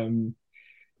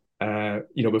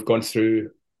 We've gone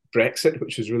through Brexit,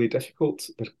 which was really difficult.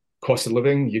 The cost of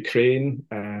living, Ukraine.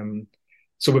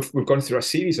 So we've gone through a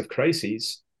series of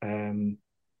crises. And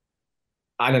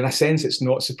in a sense, it's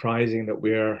not surprising that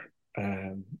we're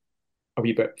a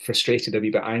wee bit frustrated, a wee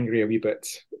bit angry, a wee bit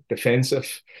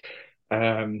defensive,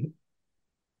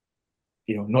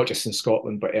 not just in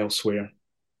Scotland, but elsewhere.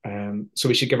 So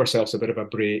we should give ourselves a bit of a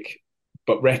break,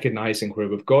 but recognising where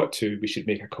we've got to, we should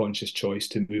make a conscious choice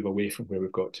to move away from where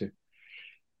we've got to.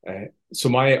 So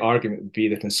my argument would be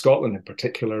that in Scotland in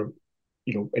particular,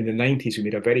 in the 90s, we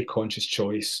made a very conscious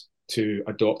choice to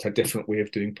adopt a different way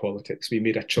of doing politics. We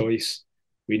made a choice.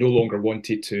 We no longer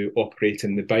wanted to operate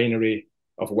in the binary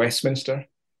of Westminster,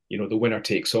 the winner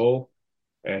takes all.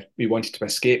 We wanted to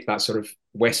escape that sort of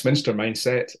Westminster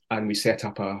mindset, and we set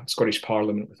up a Scottish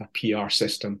Parliament with a PR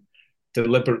system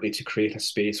deliberately to create a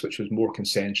space which was more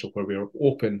consensual, where we were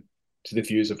open to the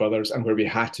views of others and where we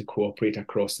had to cooperate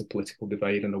across the political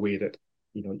divide in a way that,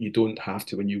 you don't have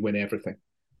to when you win everything.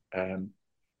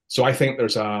 So I think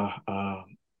there's a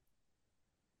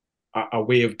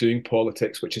way of doing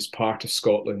politics which is part of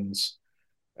Scotland's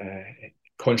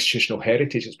constitutional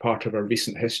heritage. It's part of our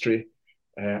recent history.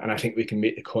 And I think we can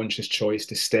make the conscious choice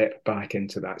to step back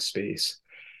into that space.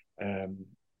 And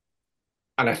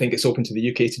I think it's open to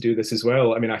the UK to do this as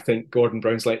well. I mean, I think Gordon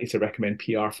Brown's likely to recommend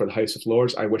PR for the House of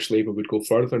Lords. I wish Labour would go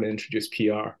further and introduce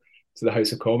PR to the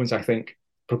House of Commons. I think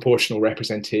proportional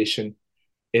representation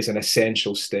is an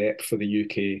essential step for the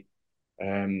UK.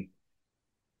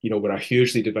 We're a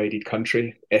hugely divided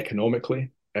country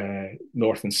economically,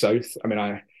 north and south. I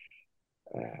mean,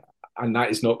 and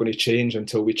that is not going to change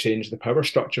until we change the power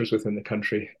structures within the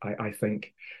country, I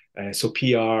think. So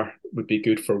PR would be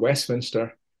good for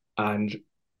Westminster, and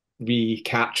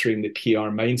recapturing the PR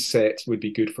mindset would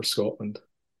be good for Scotland.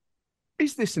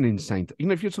 Is this an insane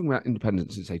thing? If you're talking about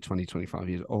independence in, say, 20, 25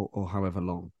 years or however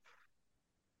long,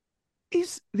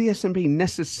 is the SNP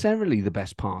necessarily the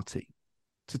best party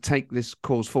to take this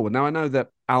cause forward? Now, I know that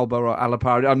Alba or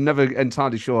Alapari, I'm never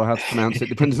entirely sure how to pronounce it,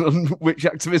 depending on which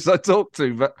activists I talk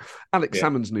to, but Alex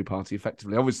Salmond's new party,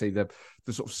 effectively, obviously the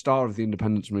sort of star of the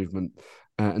independence movement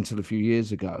until a few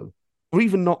years ago, or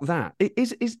even not that.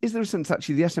 Is there a sense that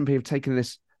actually the SNP have taken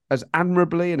this as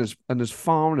admirably and as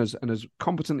far and as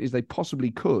competently as they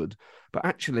possibly could, but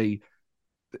actually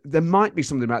there might be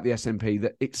something about the SNP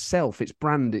that itself, its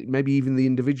brand, maybe even the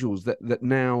individuals that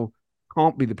now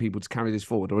can't be the people to carry this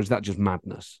forward, or is that just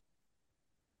madness?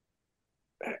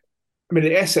 I mean,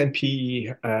 the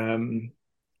SNP,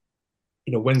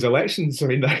 wins elections. I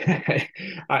mean,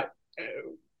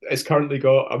 it's currently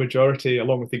got a majority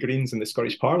along with the Greens in the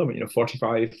Scottish Parliament.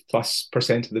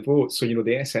 45+% of the vote. So the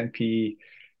SNP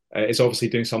is obviously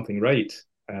doing something right.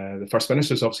 The First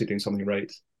Minister is obviously doing something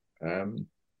right.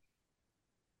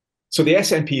 So the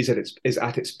SNP is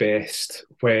at its best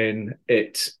when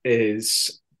it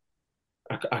is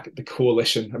the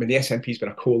coalition. I mean, the SNP has been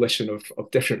a coalition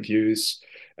of different views,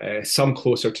 some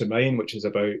closer to mine, which is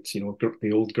about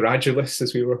the old gradualists,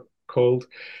 as we were called.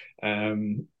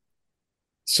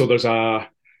 So there's a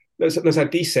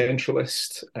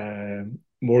decentralist,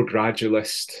 more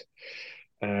gradualist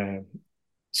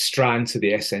strand to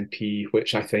the SNP,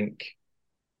 which I think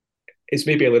is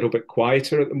maybe a little bit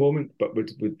quieter at the moment, but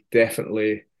would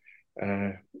definitely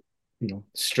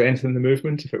strengthen the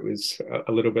movement if it was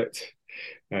a little bit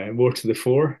more to the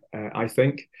fore, I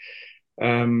think.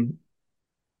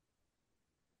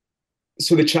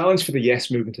 So the challenge for the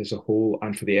Yes movement as a whole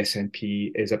and for the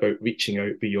SNP is about reaching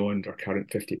out beyond our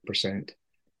current 50%.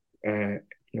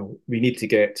 We need to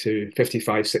get to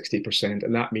 55, 60%,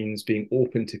 and that means being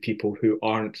open to people who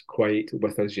aren't quite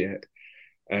with us yet.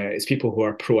 It's people who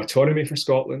are pro-autonomy for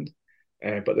Scotland,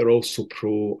 but they're also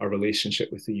pro a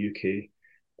relationship with the UK.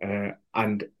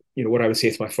 And what I would say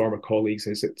to my former colleagues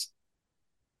is that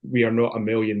we are not a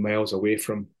million miles away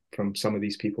from some of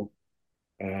these people.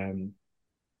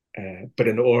 But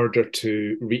in order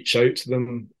to reach out to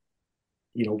them,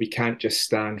 we can't just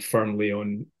stand firmly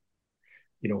on,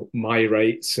 my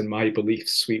rights and my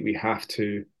beliefs. We have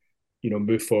to,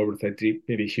 move forward with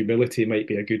maybe humility might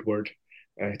be a good word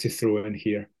to throw in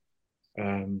here.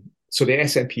 So the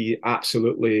SNP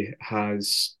absolutely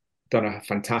has done a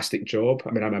fantastic job.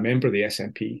 I mean, I'm a member of the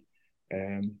SNP,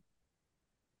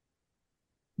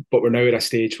 but we're now at a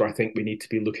stage where I think we need to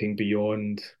be looking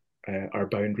beyond our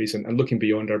boundaries and looking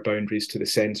beyond our boundaries to the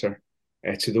centre,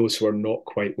 to those who are not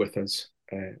quite with us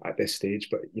at this stage,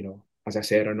 but, as I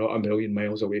said, are not a million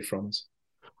miles away from us.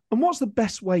 And what's the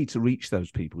best way to reach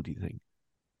those people, do you think?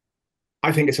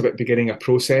 I think it's about beginning a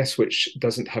process which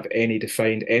doesn't have any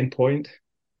defined endpoint,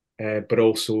 but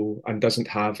also and doesn't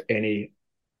have any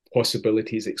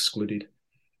possibilities excluded.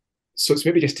 So it's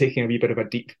maybe just taking a wee bit of a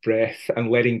deep breath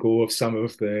and letting go of some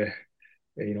of the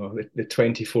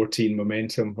 2014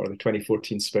 momentum or the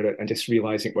 2014 spirit, and just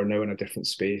realizing we're now in a different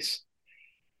space.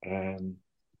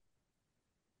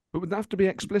 But would they have to be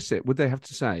explicit? Would they have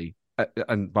to say,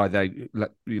 and by they, the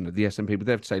SNP, would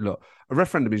they have to say, look, a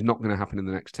referendum is not going to happen in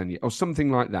the next 10 years, or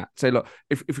something like that? Say, look,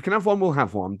 if we can have one, we'll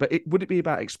have one. But would it be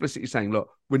about explicitly saying, look,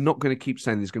 we're not going to keep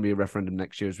saying there's going to be a referendum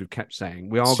next year, as we've kept saying.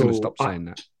 We are going to stop saying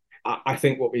that. I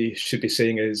think what we should be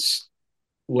saying is,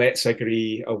 let's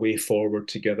agree a way forward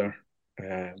together,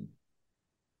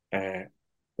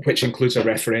 which includes a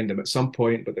referendum at some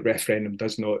point, but the referendum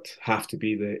does not have to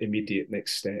be the immediate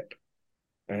next step.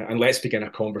 And let's begin a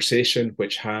conversation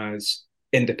which has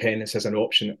independence as an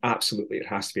option. Absolutely, it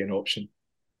has to be an option.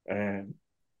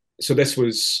 So this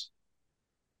was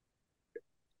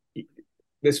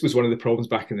one of the problems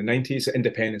back in the 90s.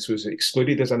 Independence was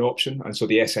excluded as an option, and so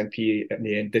the SNP in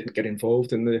the end didn't get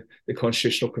involved in the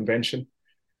Constitutional Convention.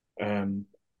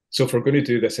 So if we're going to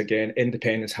do this again,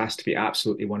 independence has to be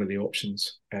absolutely one of the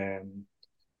options.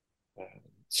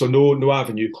 So no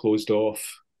avenue closed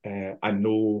off, and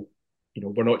no,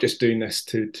 we're not just doing this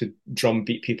to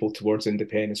drumbeat people towards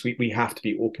independence. We have to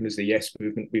be open as the Yes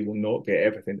movement. We will not get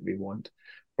everything that we want,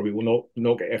 or we will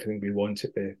not get everything we want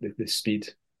at the speed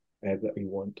that we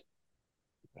want.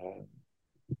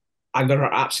 And there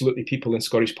are absolutely people in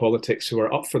Scottish politics who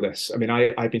are up for this. I mean,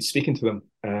 I've been speaking to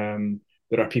them.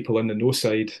 there are people on the no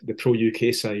side, the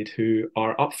pro-UK side, who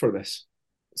are up for this.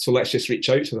 So let's just reach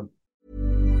out to them.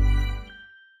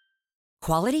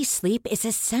 Quality sleep is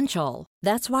essential.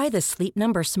 That's why the Sleep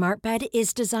Number Smart Bed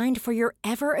is designed for your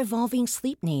ever-evolving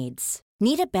sleep needs.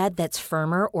 Need a bed that's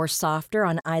firmer or softer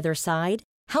on either side?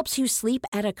 Helps you sleep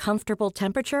at a comfortable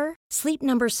temperature? Sleep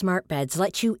Number Smart Beds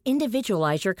let you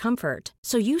individualize your comfort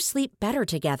so you sleep better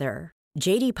together.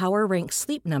 J.D. Power ranks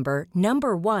Sleep Number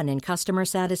number 1 in customer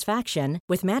satisfaction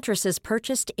with mattresses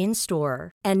purchased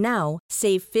in-store. And now,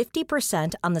 save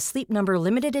 50% on the Sleep Number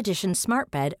Limited Edition Smart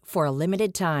Bed for a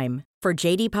limited time. For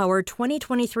J.D. Power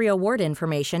 2023 award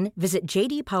information, visit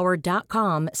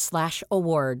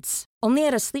jdpower.com/awards. Only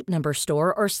at a Sleep Number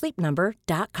store or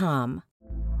sleepnumber.com.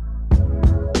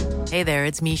 Hey there,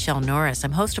 it's Michelle Norris.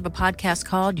 I'm host of a podcast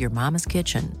called Your Mama's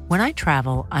Kitchen. When I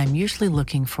travel, I'm usually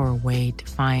looking for a way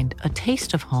to find a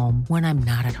taste of home when I'm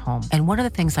not at home. And one of the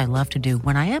things I love to do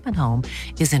when I am at home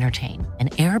is entertain.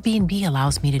 And Airbnb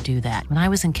allows me to do that. When I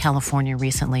was in California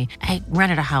recently, I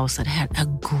rented a house that had a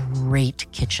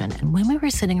great kitchen. And when we were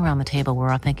sitting around the table,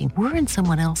 we're all thinking, we're in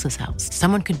someone else's house.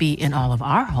 Someone could be in all of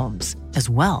our homes as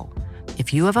well.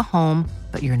 If you have a home,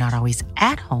 but you're not always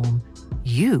at home,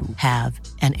 you have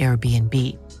an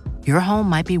Airbnb. Your home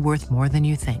might be worth more than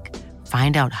you think.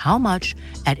 Find out how much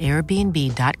at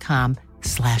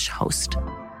airbnb.com/host. I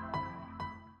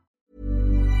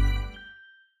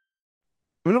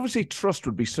mean, obviously, trust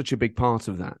would be such a big part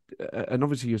of that. And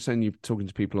obviously, you're saying you're talking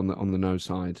to people on the no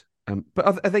side.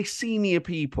 But are they senior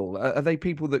people? Are they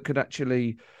people that could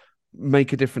actually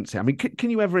make a difference here? I mean, can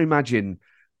you ever imagine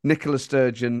Nicola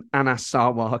Sturgeon, Anas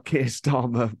Sarwar, Keir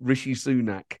Starmer, Rishi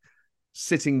Sunak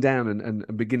sitting down and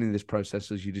beginning this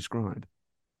process as you describe?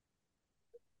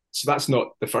 So that's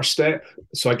not the first step.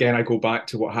 So again, I go back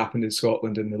to what happened in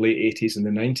Scotland in the late 80s and the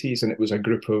 90s, and it was a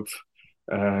group of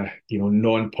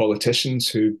non-politicians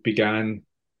who began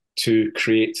to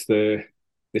create the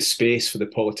space for the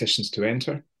politicians to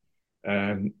enter.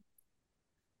 Do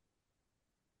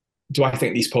I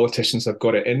think these politicians have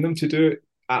got it in them to do it?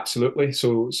 Absolutely.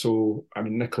 So I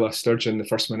mean, Nicola Sturgeon, the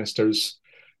First Minister's,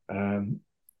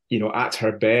 at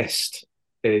her best,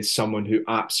 is someone who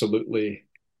absolutely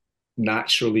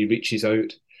naturally reaches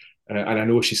out. And I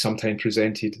know she's sometimes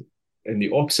presented in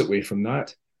the opposite way from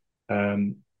that.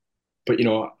 But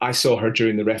I saw her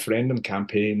during the referendum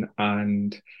campaign,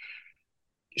 and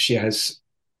she has,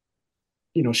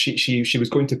 she was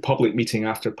going to public meeting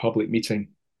after public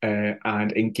meeting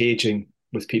and engaging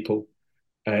with people,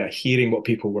 hearing what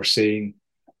people were saying.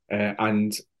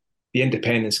 And the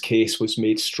independence case was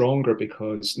made stronger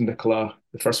because Nicola,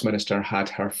 the First Minister, had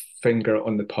her finger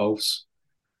on the pulse.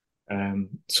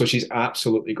 So she's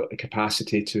absolutely got the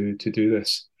capacity to do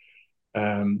this.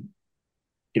 I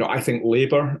think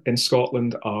Labour in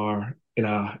Scotland are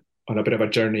on a bit of a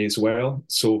journey as well.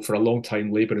 So for a long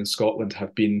time, Labour in Scotland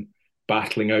have been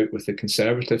battling out with the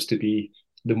Conservatives to be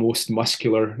the most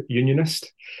muscular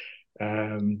unionist,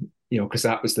 because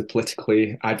that was the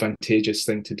politically advantageous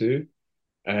thing to do.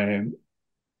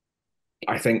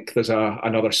 I think there's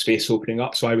another space opening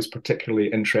up. So I was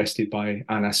particularly interested by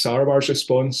Anas Sarwar's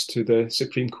response to the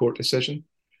Supreme Court decision.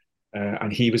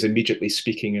 And he was immediately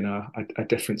speaking in a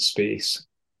different space.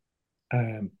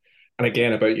 And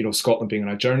again, about, Scotland being on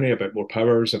a journey, about more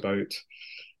powers, about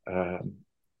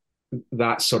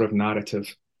that sort of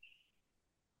narrative.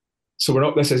 So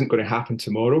this isn't going to happen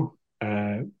tomorrow.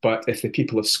 But if the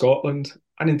people of Scotland,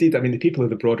 and indeed, the people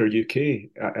of the broader UK,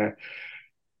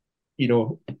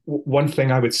 one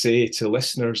thing I would say to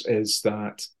listeners is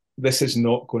that this is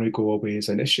not going to go away as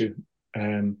an issue.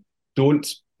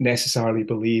 Don't necessarily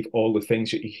believe all the things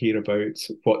that you hear about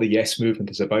what the Yes movement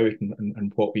is about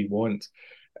and what we want.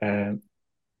 There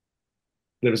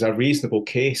is a reasonable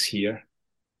case here,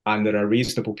 and there are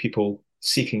reasonable people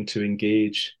seeking to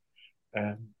engage.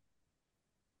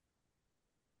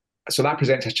 So that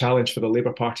presents a challenge for the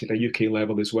Labour Party at a UK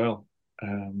level as well.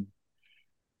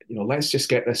 Let's just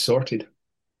get this sorted.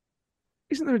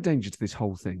 Isn't there a danger to this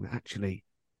whole thing that actually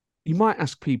you might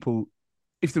ask people,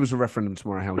 if there was a referendum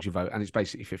tomorrow, how would you vote? And it's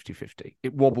basically 50-50.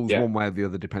 It wobbles one way or the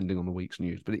other depending on the week's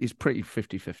news, but it is pretty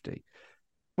 50-50.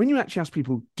 When you actually ask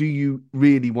people, do you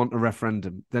really want a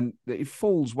referendum? Then it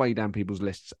falls way down people's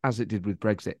lists, as it did with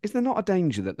Brexit. Is there not a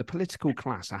danger that the political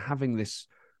class are having this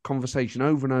conversation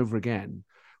over and over again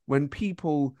when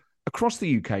people across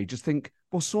the UK just think,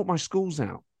 well, sort my schools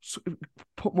out,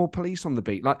 put more police on the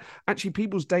beat? Like, actually,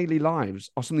 people's daily lives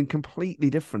are something completely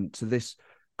different to this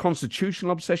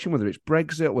constitutional obsession, whether it's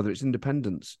Brexit, whether it's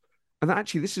independence. And that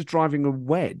actually this is driving a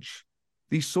wedge.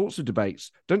 These sorts of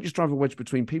debates don't just drive a wedge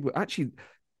between people. Actually,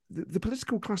 the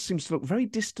political class seems to look very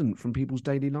distant from people's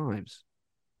daily lives.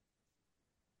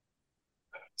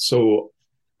 So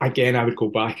again, I would go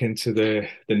back into the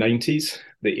 90s,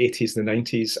 the 80s, the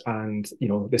 90s, and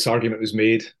this argument was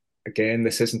made. Again,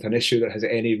 this isn't an issue that has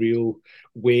any real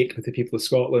weight with the people of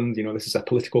Scotland. This is a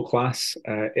political class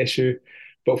issue.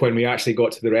 But when we actually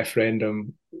got to the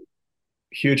referendum,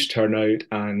 huge turnout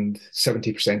and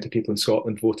 70% of people in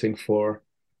Scotland voting for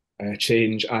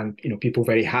change, and people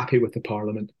very happy with the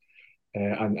Parliament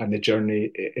and the journey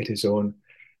it is on.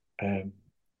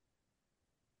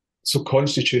 So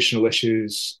constitutional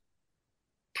issues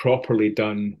properly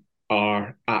done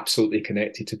are absolutely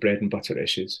connected to bread and butter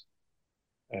issues.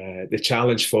 The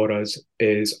challenge for us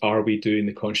is, are we doing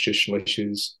the constitutional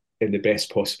issues in the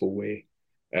best possible way?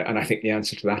 And I think the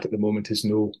answer to that at the moment is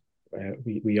no,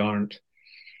 we aren't.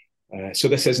 So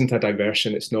this isn't a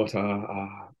diversion. It's not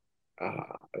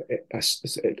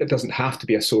it doesn't have to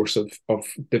be a source of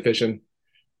division.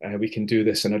 We can do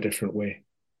this in a different way.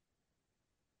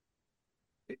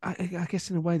 I guess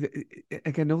in a way that,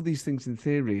 again, all these things in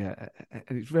theory, and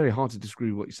it's very hard to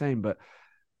disagree with what you're saying, but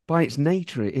by its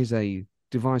nature, it is a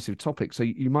divisive topic. So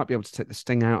you might be able to take the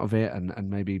sting out of it and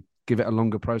maybe give it a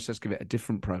longer process, give it a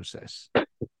different process.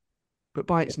 But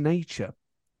by its nature,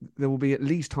 there will be at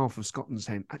least half of Scotland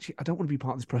saying, actually, I don't want to be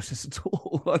part of this process at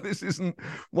all. This isn't,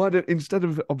 instead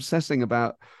of obsessing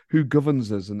about who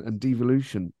governs us and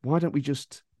devolution, why don't we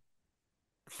just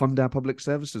fund our public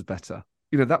services better?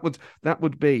 That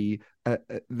would be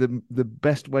the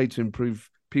best way to improve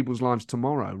people's lives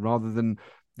tomorrow, rather than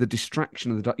the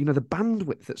distraction of the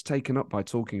bandwidth that's taken up by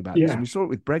talking about this. And we saw it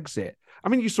with Brexit. I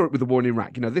mean, you saw it with the war in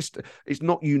Iraq. This it's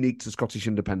not unique to Scottish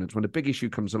independence. When a big issue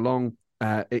comes along,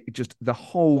 the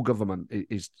whole government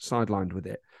is sidelined with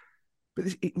it. But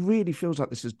it really feels like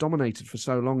this has dominated for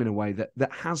so long in a way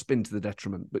that has been to the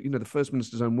detriment. But, the First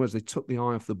Minister's own words, they took the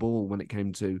eye off the ball when it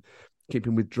came to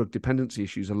keeping with drug dependency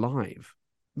issues alive.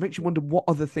 It makes you wonder what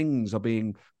other things are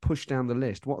being pushed down the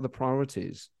list. What are the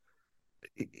priorities?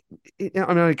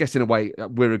 I guess in a way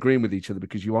we're agreeing with each other,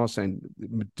 because you are saying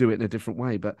do it in a different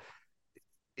way. But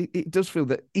it does feel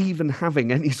that even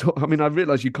having any I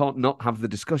realise you can't not have the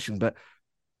discussion, but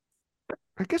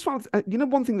I guess one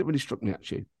thing that really struck me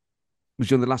actually was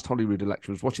during the last Holyrood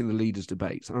election, was watching the leaders'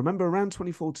 debates. And I remember around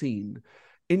 2014,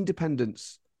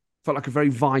 independence felt like a very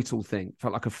vital thing,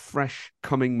 felt like a fresh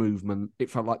coming movement.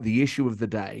 It felt like the issue of the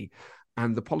day.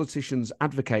 And the politicians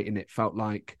advocating it felt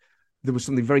like there was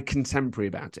something very contemporary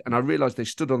about it. And I realised they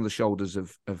stood on the shoulders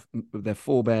of their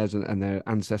forebears and their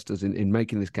ancestors in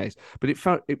making this case. But it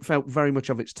felt very much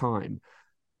of its time.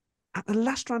 At the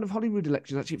last round of Holyrood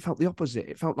elections, actually, it felt the opposite.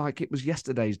 It felt like it was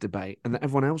yesterday's debate and that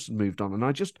everyone else had moved on. And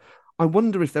I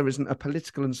wonder if there isn't a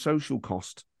political and social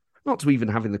cost, not to even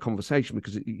having the conversation,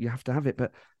 because you have to have it,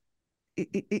 but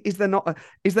is there not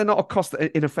a cost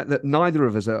that, in effect, that neither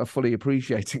of us are fully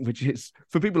appreciating, which is,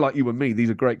 for people like you and me, these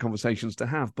are great conversations to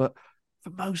have, but for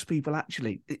most people,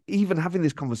 actually, even having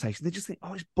this conversation, they just think,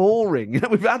 oh, it's boring.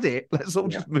 We've had it. Let's all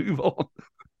just move on.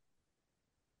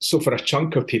 So for a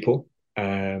chunk of people,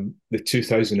 the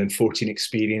 2014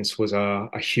 experience was a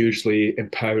hugely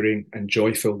empowering and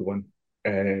joy-filled one.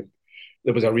 There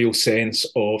was a real sense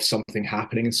of something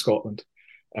happening in Scotland.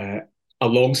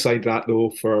 Alongside that,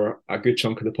 though, for a good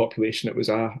chunk of the population, it was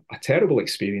a terrible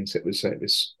experience. It was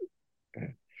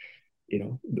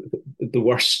the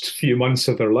worst few months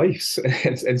of their lives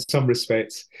in some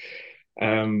respects.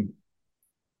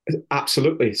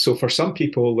 Absolutely. So for some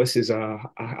people, this is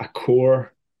a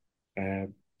core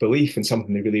belief in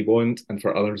something they really want, and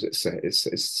for others, it's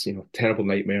a terrible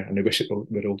nightmare, and they wish it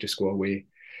would all just go away.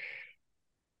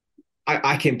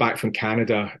 I came back from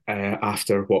Canada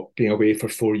after being away for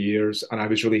 4 years, and I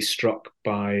was really struck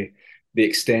by the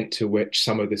extent to which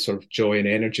some of the sort of joy and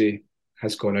energy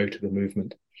has gone out of the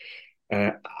movement.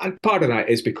 And part of that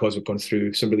is because we've gone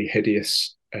through some really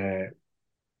hideous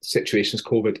situations,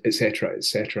 COVID, et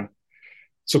cetera.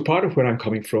 So part of where I'm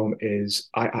coming from is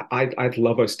I'd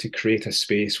love us to create a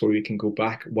space where we can go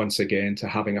back once again to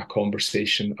having a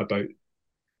conversation about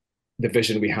the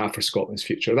vision we have for Scotland's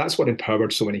future. That's what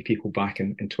empowered so many people back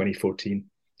in 2014.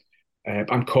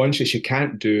 I'm conscious you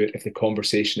can't do it if the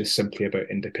conversation is simply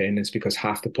about independence, because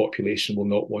half the population will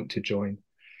not want to join.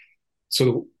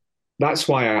 So that's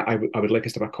why I would like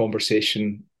us to have a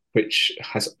conversation which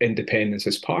has independence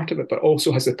as part of it, but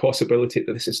also has the possibility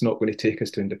that this is not going to take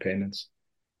us to independence.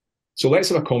 So let's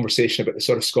have a conversation about the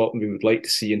sort of Scotland we would like to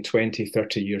see in 20,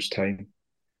 30 years' time.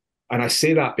 And I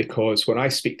say that because when I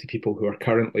speak to people who are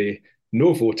currently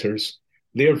no voters,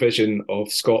 their vision of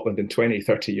Scotland in 20,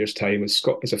 30 years' time is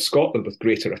of Scotland with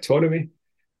greater autonomy,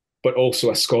 but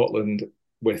also a Scotland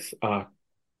with a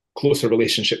closer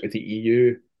relationship with the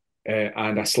EU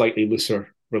and a slightly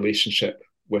looser relationship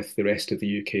with the rest of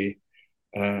the UK.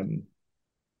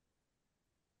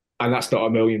 And that's not a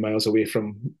million miles away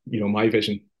from, my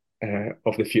vision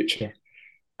of the future.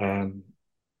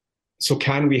 So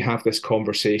can we have this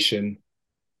conversation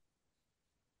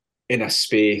in a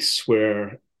space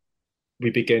where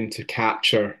we begin to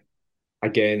capture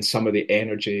again some of the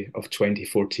energy of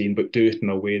 2014, but do it in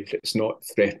a way that it's not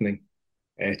threatening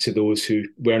to those who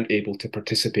weren't able to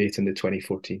participate in the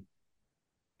 2014.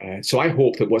 So I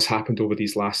hope that what's happened over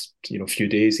these last few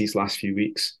days, these last few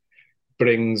weeks,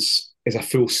 is a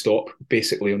full stop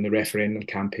basically on the referendum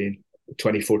campaign, the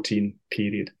 2014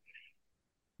 period.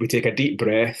 We take a deep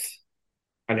breath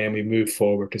and then we move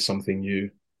forward to something new.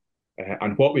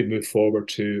 And what we move forward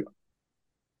to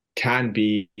can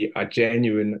be a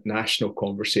genuine national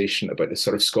conversation about the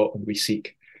sort of Scotland we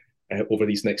seek over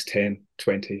these next 10,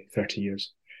 20, 30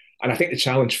 years. And I think the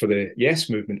challenge for the Yes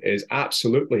movement is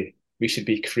absolutely we should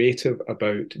be creative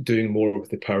about doing more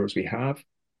with the powers we have.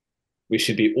 We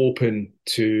should be open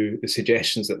to the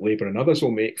suggestions that Labour and others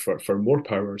will make for more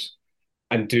powers,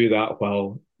 and do that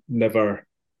while never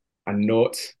and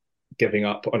not giving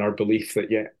up on our belief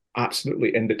that, yeah,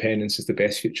 absolutely, independence is the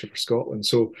best future for Scotland.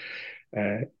 So,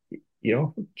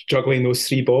 juggling those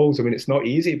three balls, I mean, it's not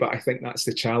easy, but I think that's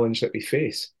the challenge that we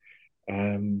face.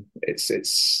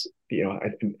 It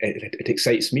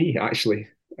excites me, actually.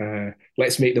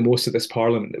 Let's make the most of this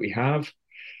parliament that we have.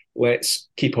 Let's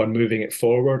keep on moving it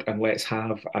forward, and let's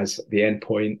have as the end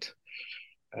point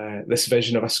this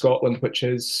vision of a Scotland which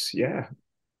is,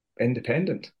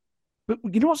 independent. But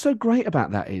you know what's so great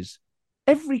about that is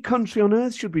every country on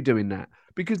earth should be doing that,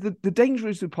 because the danger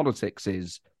is with politics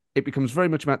is it becomes very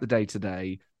much about the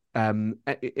day-to-day.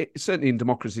 Certainly in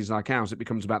democracies like ours, it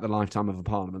becomes about the lifetime of a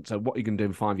parliament. So what are you going to do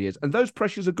in 5 years? And those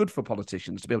pressures are good for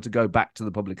politicians to be able to go back to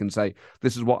the public and say,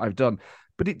 this is what I've done.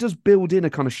 But it does build in a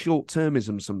kind of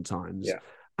short-termism sometimes. Yeah.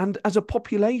 And as a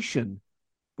population,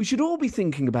 we should all be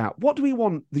thinking about, what do we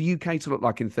want the UK to look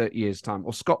like in 30 years' time,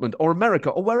 or Scotland, or America,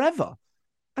 or wherever?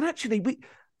 And actually,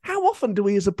 how often do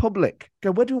we as a public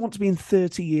go, where do we want to be in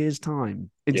 30 years' time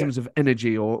in terms of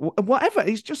energy or whatever?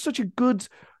 It's just such a good...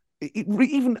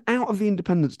 even out of the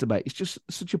independence debate, it's just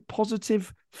such a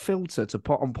positive filter to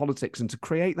put on politics and to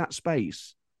create that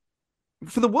space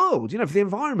for the world, for the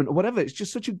environment or whatever. It's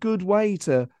just such a good way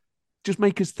to just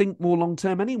make us think more long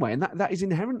term anyway. And that is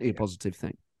inherently a positive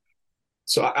thing.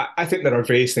 So I think there are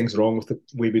various things wrong with the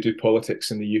way we do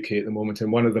politics in the UK at the moment.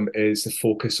 And one of them is the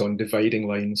focus on dividing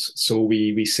lines. So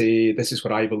we say, this is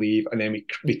what I believe, and then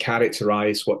we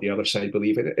characterize what the other side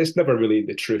believe. It's never really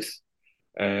the truth.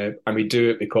 And we do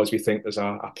it because we think there's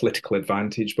a political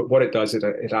advantage. But what it does is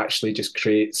it actually just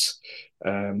creates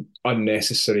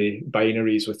unnecessary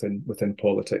binaries within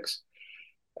politics.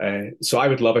 So I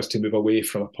would love us to move away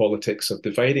from a politics of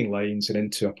dividing lines and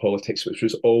into a politics which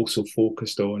was also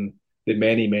focused on the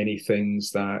many, many things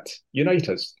that unite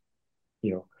us.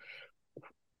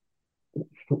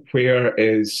 Where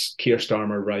is Keir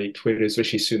Starmer right? Where is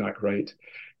Rishi Sunak right?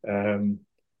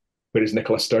 Where is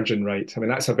Nicola Sturgeon right? I mean,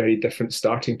 that's a very different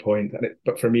starting point,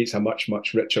 but for me, it's a much,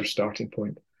 much richer starting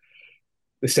point.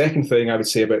 The second thing I would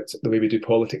say about the way we do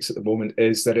politics at the moment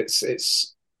is that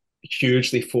it's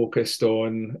hugely focused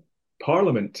on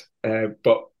Parliament,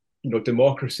 but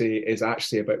democracy is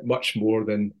actually about much more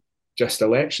than just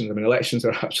elections. I mean, elections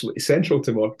are absolutely central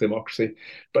to democracy,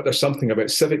 but there's something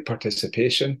about civic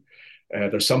participation.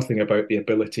 There's something about the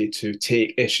ability to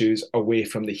take issues away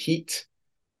from the heat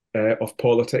of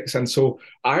politics. And so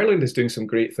Ireland is doing some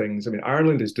great things. I mean,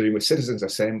 Ireland is doing with citizens'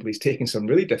 assemblies, taking some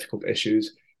really difficult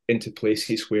issues into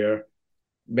places where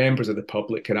members of the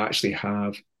public can actually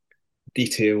have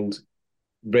detailed,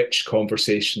 rich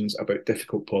conversations about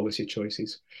difficult policy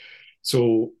choices.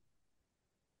 So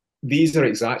these are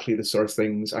exactly the sort of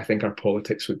things I think our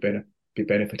politics would be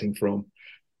benefiting from.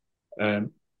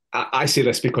 I say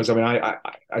this because, I mean, I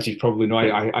as you probably know,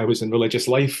 I was in religious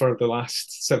life for the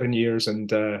last 7 years,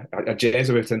 and a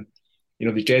Jesuit, and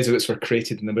the Jesuits were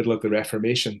created in the middle of the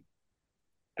Reformation,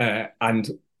 and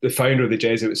the founder of the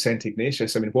Jesuits, St.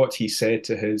 Ignatius, I mean, what he said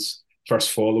to his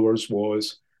first followers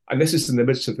was, and this is in the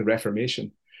midst of the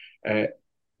Reformation,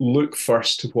 look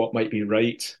first to what might be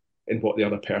right in what the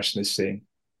other person is saying.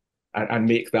 And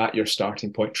make that your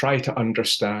starting point. Try to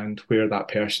understand where that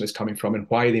person is coming from and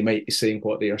why they might be saying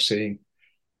what they are saying.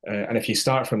 And if you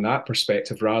start from that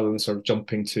perspective, rather than sort of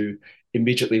jumping to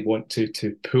immediately want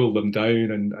to pull them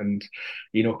down and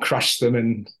crush them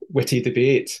in witty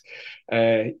debate,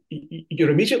 you're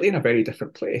immediately in a very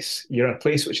different place. You're in a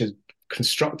place which is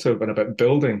constructive and about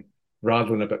building rather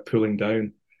than about pulling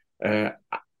down.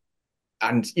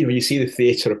 And you see the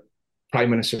theatre of Prime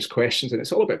Minister's questions, and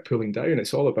it's all about pulling down.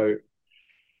 It's all about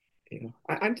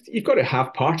and you've got to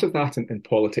have part of that in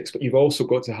politics, but you've also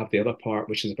got to have the other part,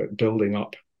 which is about building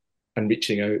up and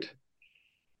reaching out.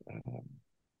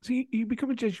 So you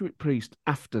become a Jesuit priest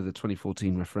after the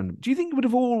 2014 referendum. Do you think you would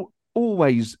have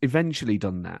always eventually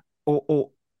done that,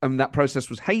 or that process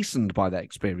was hastened by that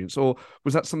experience, or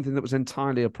was that something that was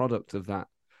entirely a product of that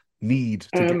need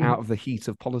to get out of the heat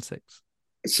of politics?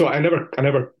 So I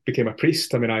never became a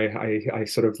priest. I mean, I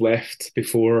sort of left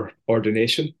before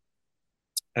ordination.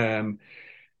 I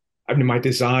mean, my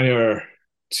desire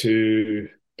to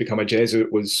become a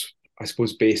Jesuit was, I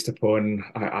suppose, based upon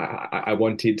I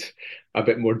wanted a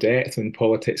bit more depth, and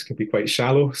politics can be quite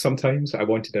shallow sometimes. I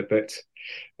wanted a bit,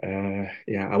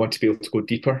 I want to be able to go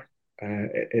deeper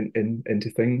into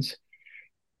things.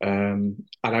 And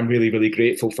I'm really, really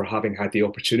grateful for having had the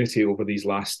opportunity over these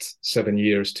last 7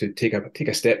 years to take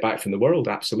a step back from the world.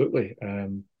 Absolutely.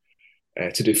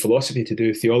 To do philosophy, to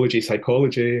do theology,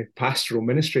 psychology, pastoral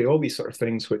ministry, all these sort of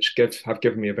things, which have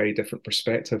given me a very different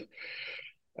perspective.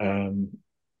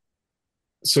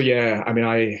 So yeah, I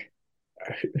mean,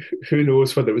 who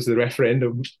knows whether it was the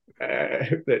referendum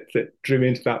that drew me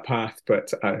into that path,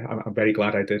 but I'm very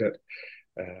glad I did it.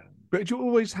 But you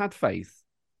always had faith?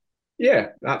 Yeah,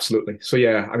 absolutely. So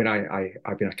yeah, I mean,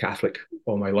 I've been a Catholic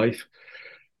all my life.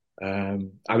 I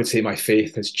would say my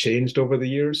faith has changed over the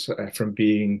years from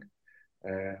being,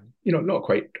 not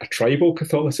quite a tribal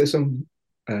Catholicism,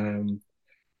 but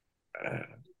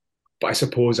I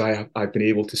suppose I've been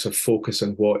able to sort of focus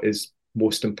on what is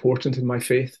most important in my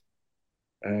faith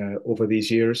over these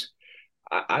years.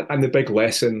 And the big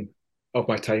lesson of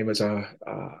my time as a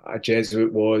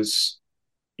Jesuit was,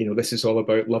 this is all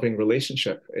about loving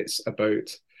relationship. It's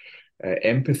about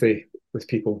empathy with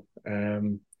people.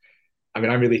 I mean,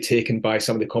 I'm really taken by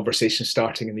some of the conversations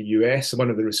starting in the US. One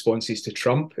of the responses to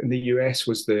Trump in the US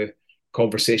was the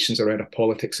conversations around a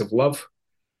politics of love.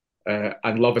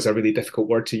 And love is a really difficult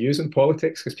word to use in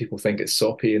politics because people think it's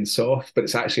soppy and soft, but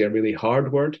it's actually a really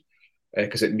hard word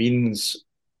because it means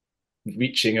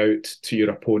reaching out to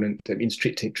your opponent. It means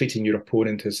treating your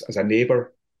opponent as a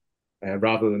neighbor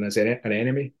rather than as an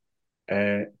enemy.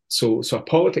 So a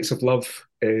politics of love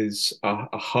is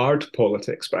a hard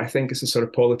politics, but I think it's the sort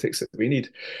of politics that we need.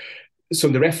 So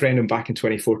in the referendum back in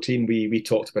 2014, we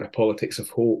talked about a politics of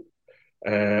hope.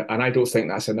 And I don't think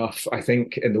that's enough. I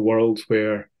think in the world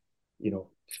where,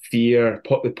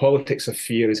 the politics of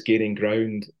fear is gaining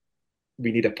ground,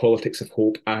 we need a politics of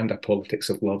hope and a politics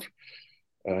of love.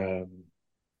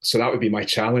 So that would be my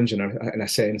challenge in a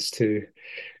sense to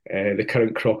the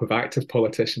current crop of active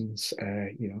politicians.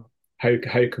 How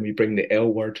can we bring the L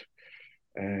word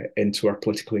into our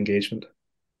political engagement?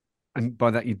 And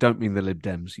by that, you don't mean the Lib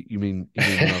Dems. You mean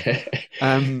love. Yes.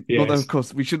 Although, of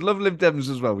course, we should love Lib Dems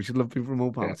as well. We should love people from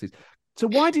all parties. Yeah. So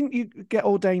why didn't you get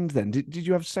ordained then? Did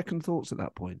you have second thoughts at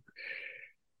that point?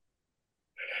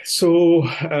 So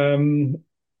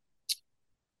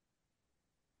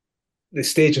the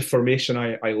stage of formation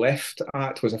I left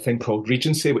at was a thing called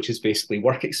Regency, which is basically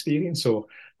work experience. So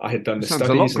I had done the studies.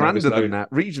 Sounds a lot grander than that.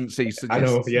 Regency suggests I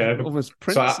know, yeah, almost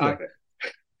princely.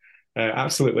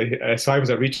 Absolutely. So I was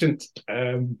a regent,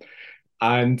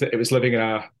 and it was living in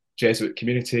a Jesuit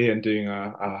community and doing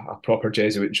a proper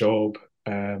Jesuit job.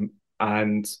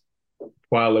 And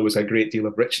while there was a great deal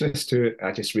of richness to it,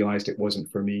 I just realised it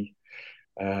wasn't for me.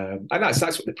 And that's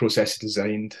what the process is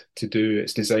designed to do.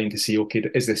 It's designed to see, okay,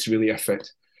 is this really a fit?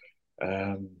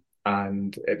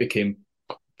 And it became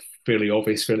fairly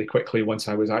obvious fairly quickly once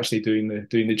I was actually doing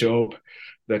the job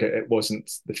that it wasn't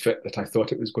the fit that I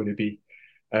thought it was going to be.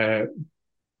 And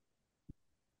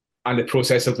the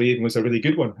process of leaving was a really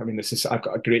good one. I mean, I've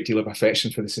got a great deal of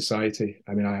affection for the society.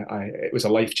 I mean, it was a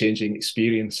life-changing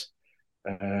experience.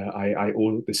 I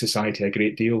owe the society a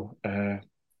great deal.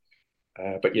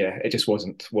 But yeah, it just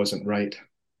wasn't right.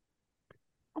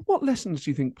 What lessons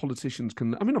do you think politicians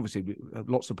can? I mean, obviously,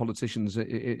 lots of politicians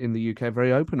in the UK are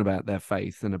very open about their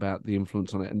faith and about the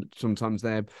influence on it, and sometimes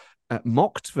they're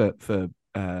mocked for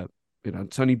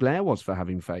Tony Blair was for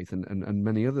having faith, and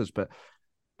many others. But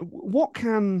what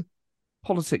can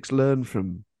politics learn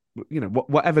from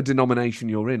whatever denomination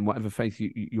you're in, whatever faith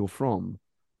you're from?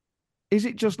 Is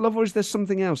it just love, or is there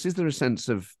something else? Is there a sense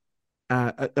of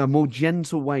a more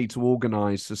gentle way to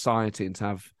organise society and to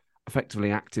have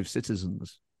effectively active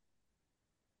citizens?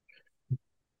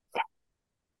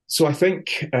 So I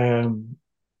think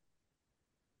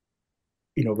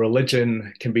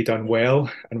religion can be done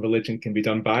well and religion can be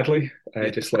done badly,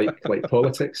 just like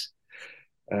politics.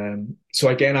 So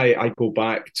again, I go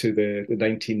back to the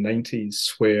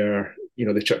 1990s where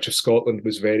the Church of Scotland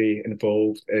was very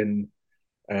involved in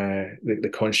the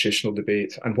constitutional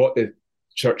debate, and what the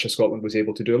Church of Scotland was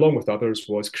able to do, along with others,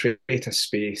 was create a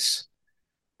space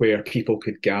where people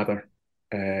could gather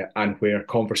and where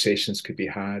conversations could be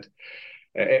had.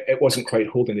 It wasn't quite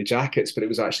holding the jackets, but it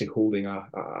was actually holding a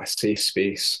safe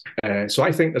space. So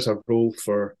I think there's a role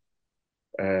for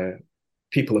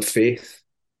people of faith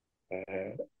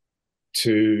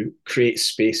to create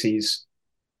spaces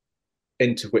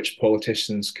into which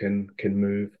politicians can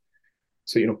move.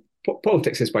 So, you know,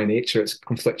 politics is by nature, it's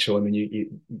conflictual. I mean,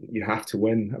 you have to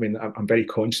win. I mean, I'm very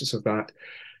conscious of that.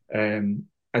 And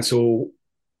so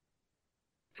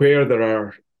where there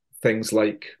are things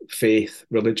like faith,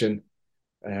 religion,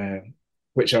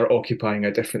 which are occupying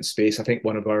a different space, I think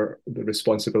one of the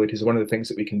responsibilities, one of the things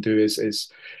that we can do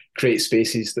is create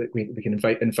spaces that we can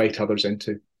invite others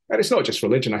into. And it's not just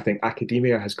religion. I think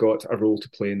academia has got a role to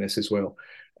play in this as well.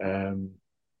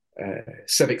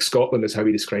 Civic Scotland is how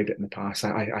we described it in the past.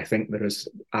 I think there is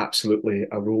absolutely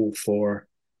a role for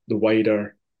the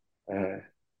wider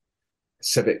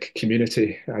civic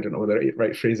community, I don't know what the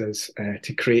right phrase is,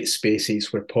 to create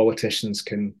spaces where politicians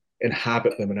can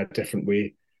inhabit them in a different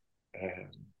way.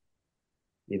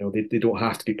 You know, they don't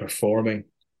have to be performing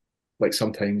like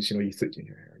sometimes, you know,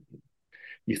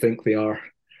 you think they are.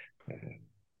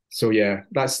 So yeah,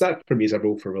 that for me is a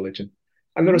role for religion.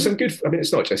 And there are some good, I mean,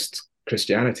 it's not just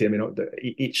Christianity. I mean,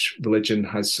 each religion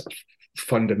has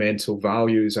fundamental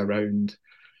values around,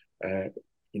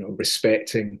 you know,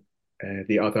 respecting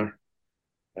the other.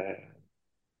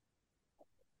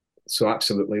 So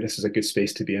absolutely, this is a good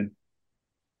space to be in.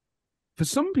 For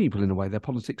some people, in a way, their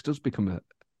politics does become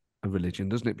a religion,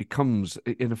 doesn't it? It becomes,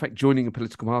 in effect, joining a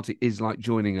political party is like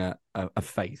joining a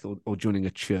faith or joining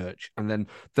a church. And then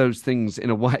those things, in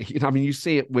a way, you know, I mean, you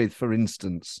see it with, for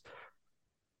instance,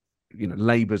 you know,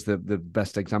 Labour's the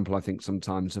best example, I think,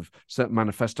 sometimes of certain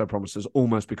manifesto promises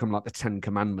almost become like the Ten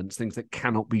Commandments, things that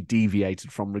cannot be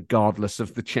deviated from regardless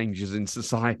of the changes in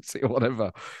society or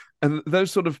whatever. And those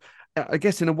sort of, I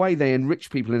guess, in a way, they enrich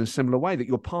people in a similar way, that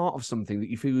you're part of something, that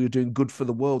you feel you're doing good for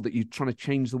the world, that you're trying to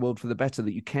change the world for the better,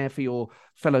 that you care for your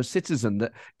fellow citizen,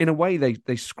 that in a way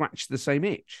they scratch the same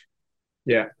itch.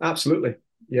 Yeah, absolutely.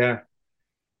 Yeah.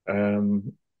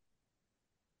 And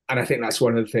I think that's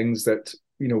one of the things that,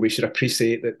 you know, we should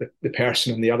appreciate, that the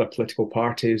person in the other political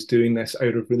party is doing this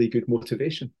out of really good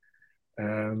motivation.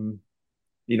 You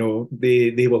know,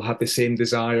 they will have the same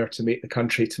desire to make the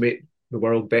country, to make the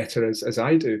world better as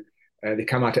I do. They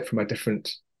come at it from a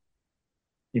different,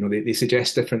 you know, they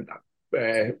suggest different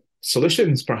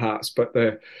solutions perhaps, but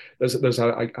there's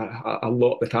a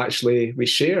lot that actually we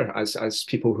share as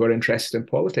people who are interested in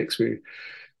politics. You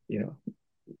know,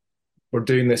 we're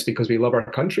doing this because we love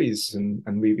our countries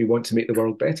and we want to make the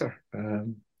world better.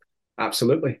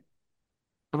 Absolutely.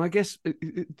 And I guess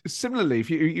similarly, if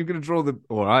you're going to draw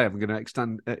or I am going to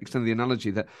extend the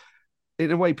analogy that,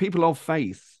 in a way, people of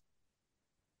faith.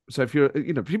 So if you're,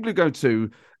 you know, people who go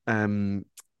to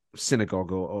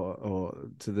synagogue or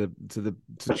to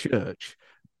church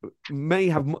may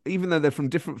have, even though they're from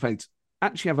different faiths,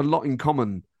 actually have a lot in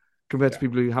common compared to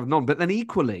people who have none. But then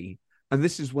equally, and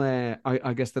this is where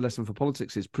I guess the lesson for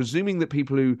politics is, presuming that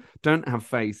people who don't have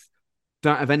faith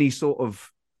don't have any sort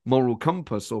of moral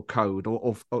compass or code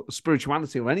or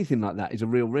spirituality or anything like that, is a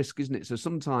real risk, isn't it? So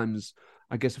sometimes,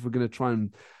 I guess, if we're going to try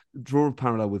and draw a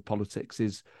parallel with politics,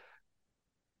 is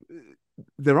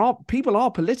people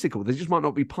are political. They just might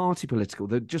not be party political.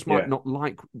 They just might not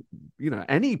like, you know,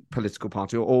 any political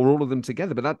party or all of them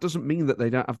together. But that doesn't mean that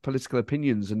they don't have political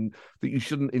opinions and that you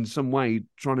shouldn't in some way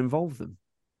try and involve them.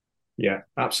 Yeah,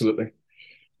 absolutely.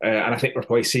 And I think we're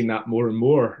probably seeing that more and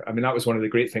more. I mean, that was one of the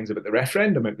great things about the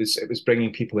referendum. It was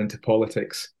bringing people into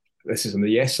politics. This is on the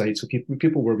yes side. So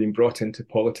people were being brought into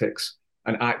politics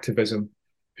and activism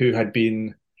who had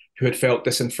felt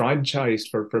disenfranchised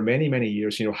for many, many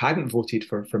years, you know, hadn't voted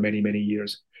for many, many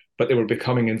years, but they were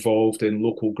becoming involved in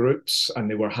local groups and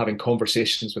they were having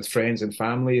conversations with friends and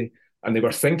family, and they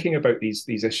were thinking about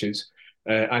these issues.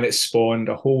 And it spawned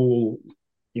a whole,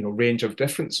 you know, range of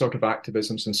different sort of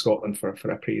activisms in Scotland for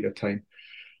a period of time.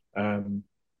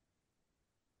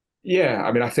 Yeah,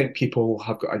 I mean, I think people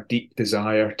have got a deep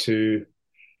desire to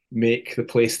make the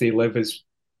place they live as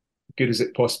good as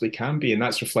it possibly can be, and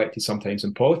that's reflected sometimes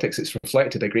in politics. It's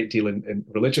reflected a great deal in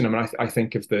religion. I mean, I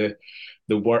think of the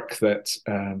work that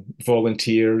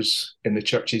volunteers in the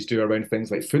churches do around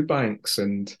things like food banks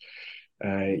and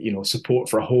you know, support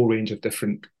for a whole range of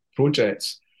different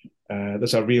projects.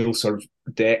 There's a real sort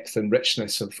of depth and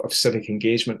richness of civic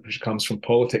engagement, which comes from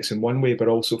politics in one way, but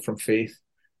also from faith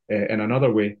in another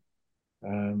way.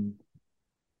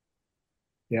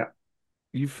 Yeah.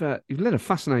 You've led a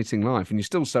fascinating life, and you're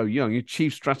still so young. You're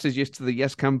chief strategist to the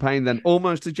Yes campaign, then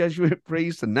almost a Jesuit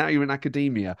priest, and now you're in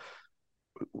academia.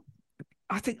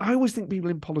 I always think people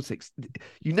in politics,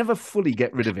 you never fully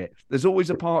get rid of it. There's always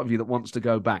a part of you that wants to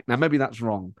go back. Now, maybe that's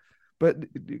wrong, but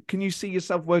can you see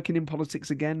yourself working in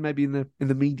politics again, maybe in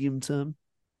the medium term?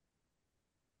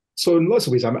 So in lots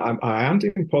of ways, I am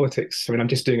doing politics. I mean, I'm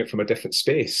just doing it from a different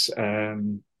space,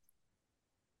 and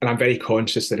I'm very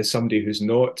conscious that as somebody who's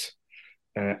not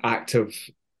active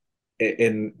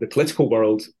in the political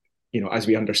world, as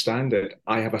we understand it,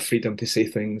 I have a freedom to say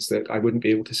things that I wouldn't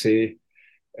be able to say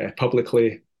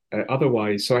publicly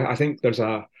otherwise. So I think there's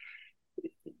dare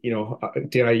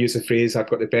I use the phrase, I've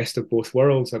got the best of both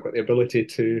worlds. I've got the ability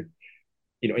to,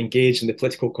 engage in the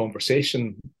political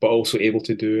conversation, but also able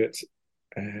to do it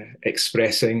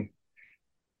expressing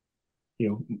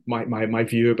my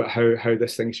view about how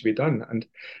this thing should be done. And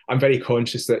I'm very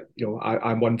conscious that,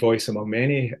 I'm one voice among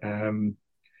many.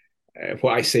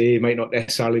 What I say might not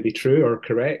necessarily be true or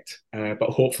correct, but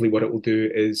hopefully what it will do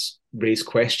is raise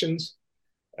questions.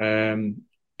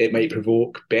 It might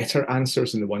provoke better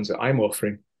answers than the ones that I'm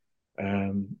offering.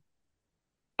 And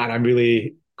I'm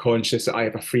really conscious that I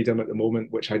have a freedom at the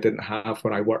moment, which I didn't have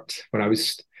when I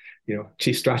was,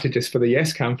 chief strategist for the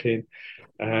Yes campaign.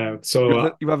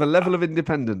 So you have a level of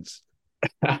independence.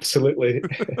 Absolutely,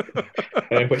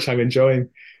 which I'm enjoying.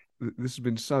 This has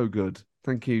been so good.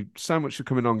 Thank you so much for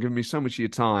coming on, giving me so much of your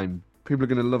time. People are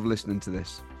going to love listening to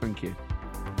this. Thank you.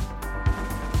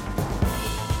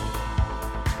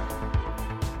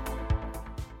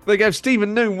 There you go,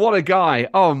 Stephen Noon, what a guy.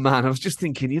 Oh, man, I was just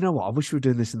thinking, you know what? I wish we were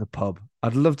doing this in the pub.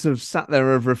 I'd love to have sat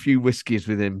there over a few whiskies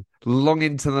with him long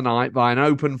into the night by an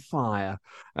open fire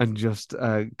and just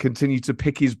continue to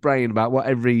pick his brain about what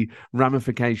every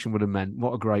ramification would have meant.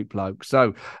 What a great bloke.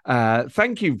 So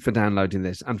thank you for downloading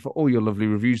this and for all your lovely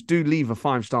reviews. Do leave a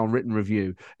 5-star written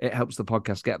review. It helps the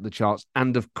podcast get up the charts.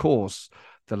 And, of course,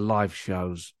 the live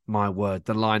shows, my word,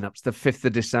 the lineups, the 5th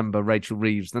of December, Rachel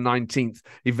Reeves, the 19th,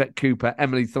 Yvette Cooper,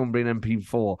 Emily Thornberry and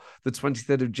MP4, the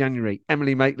 23rd of January,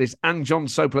 Emily Maitlis and John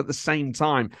Sopel at the same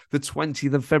time, the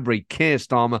 20th of February, Keir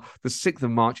Starmer, the 6th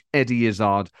of March, Eddie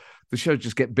Izzard. The shows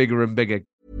just get bigger and bigger.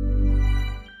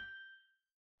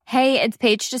 Hey, it's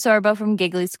Paige DeSorbo from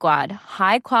Giggly Squad.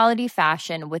 High quality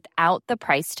fashion without the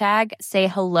price tag. Say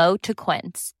hello to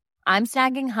Quince. I'm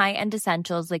snagging high-end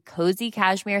essentials like cozy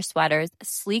cashmere sweaters,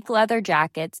 sleek leather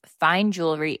jackets, fine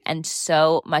jewelry, and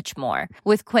so much more.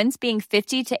 With Quince being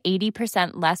 50 to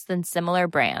 80% less than similar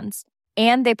brands.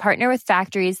 And they partner with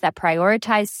factories that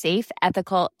prioritize safe,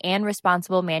 ethical, and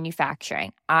responsible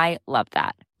manufacturing. I love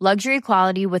that. Luxury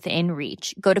quality within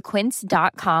reach. Go to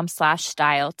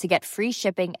quince.com/style to get free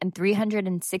shipping and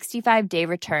 365-day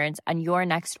returns on your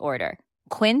next order.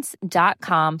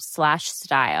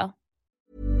 Quince.com/style.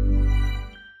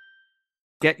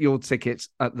 Get your tickets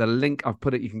at the link I've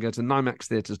put it. You can go to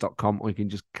nymaxtheatres.com or you can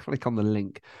just click on the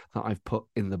link that I've put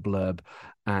in the blurb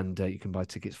and you can buy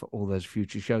tickets for all those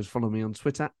future shows. Follow me on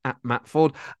Twitter at Matt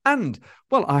Ford. And,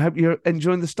 well, I hope you're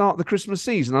enjoying the start of the Christmas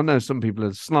season. I know some people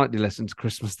are slightly less into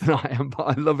Christmas than I am, but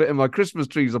I love it. And my Christmas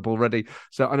tree's up already.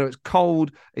 So I know it's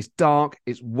cold, it's dark,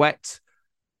 it's wet.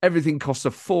 Everything costs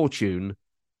a fortune.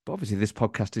 But obviously this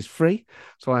podcast is free,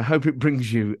 so I hope it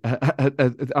brings you,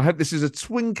 I hope this is a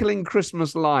twinkling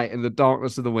Christmas light in the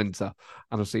darkness of the winter,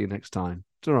 and I'll see you next time.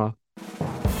 Ta-ra.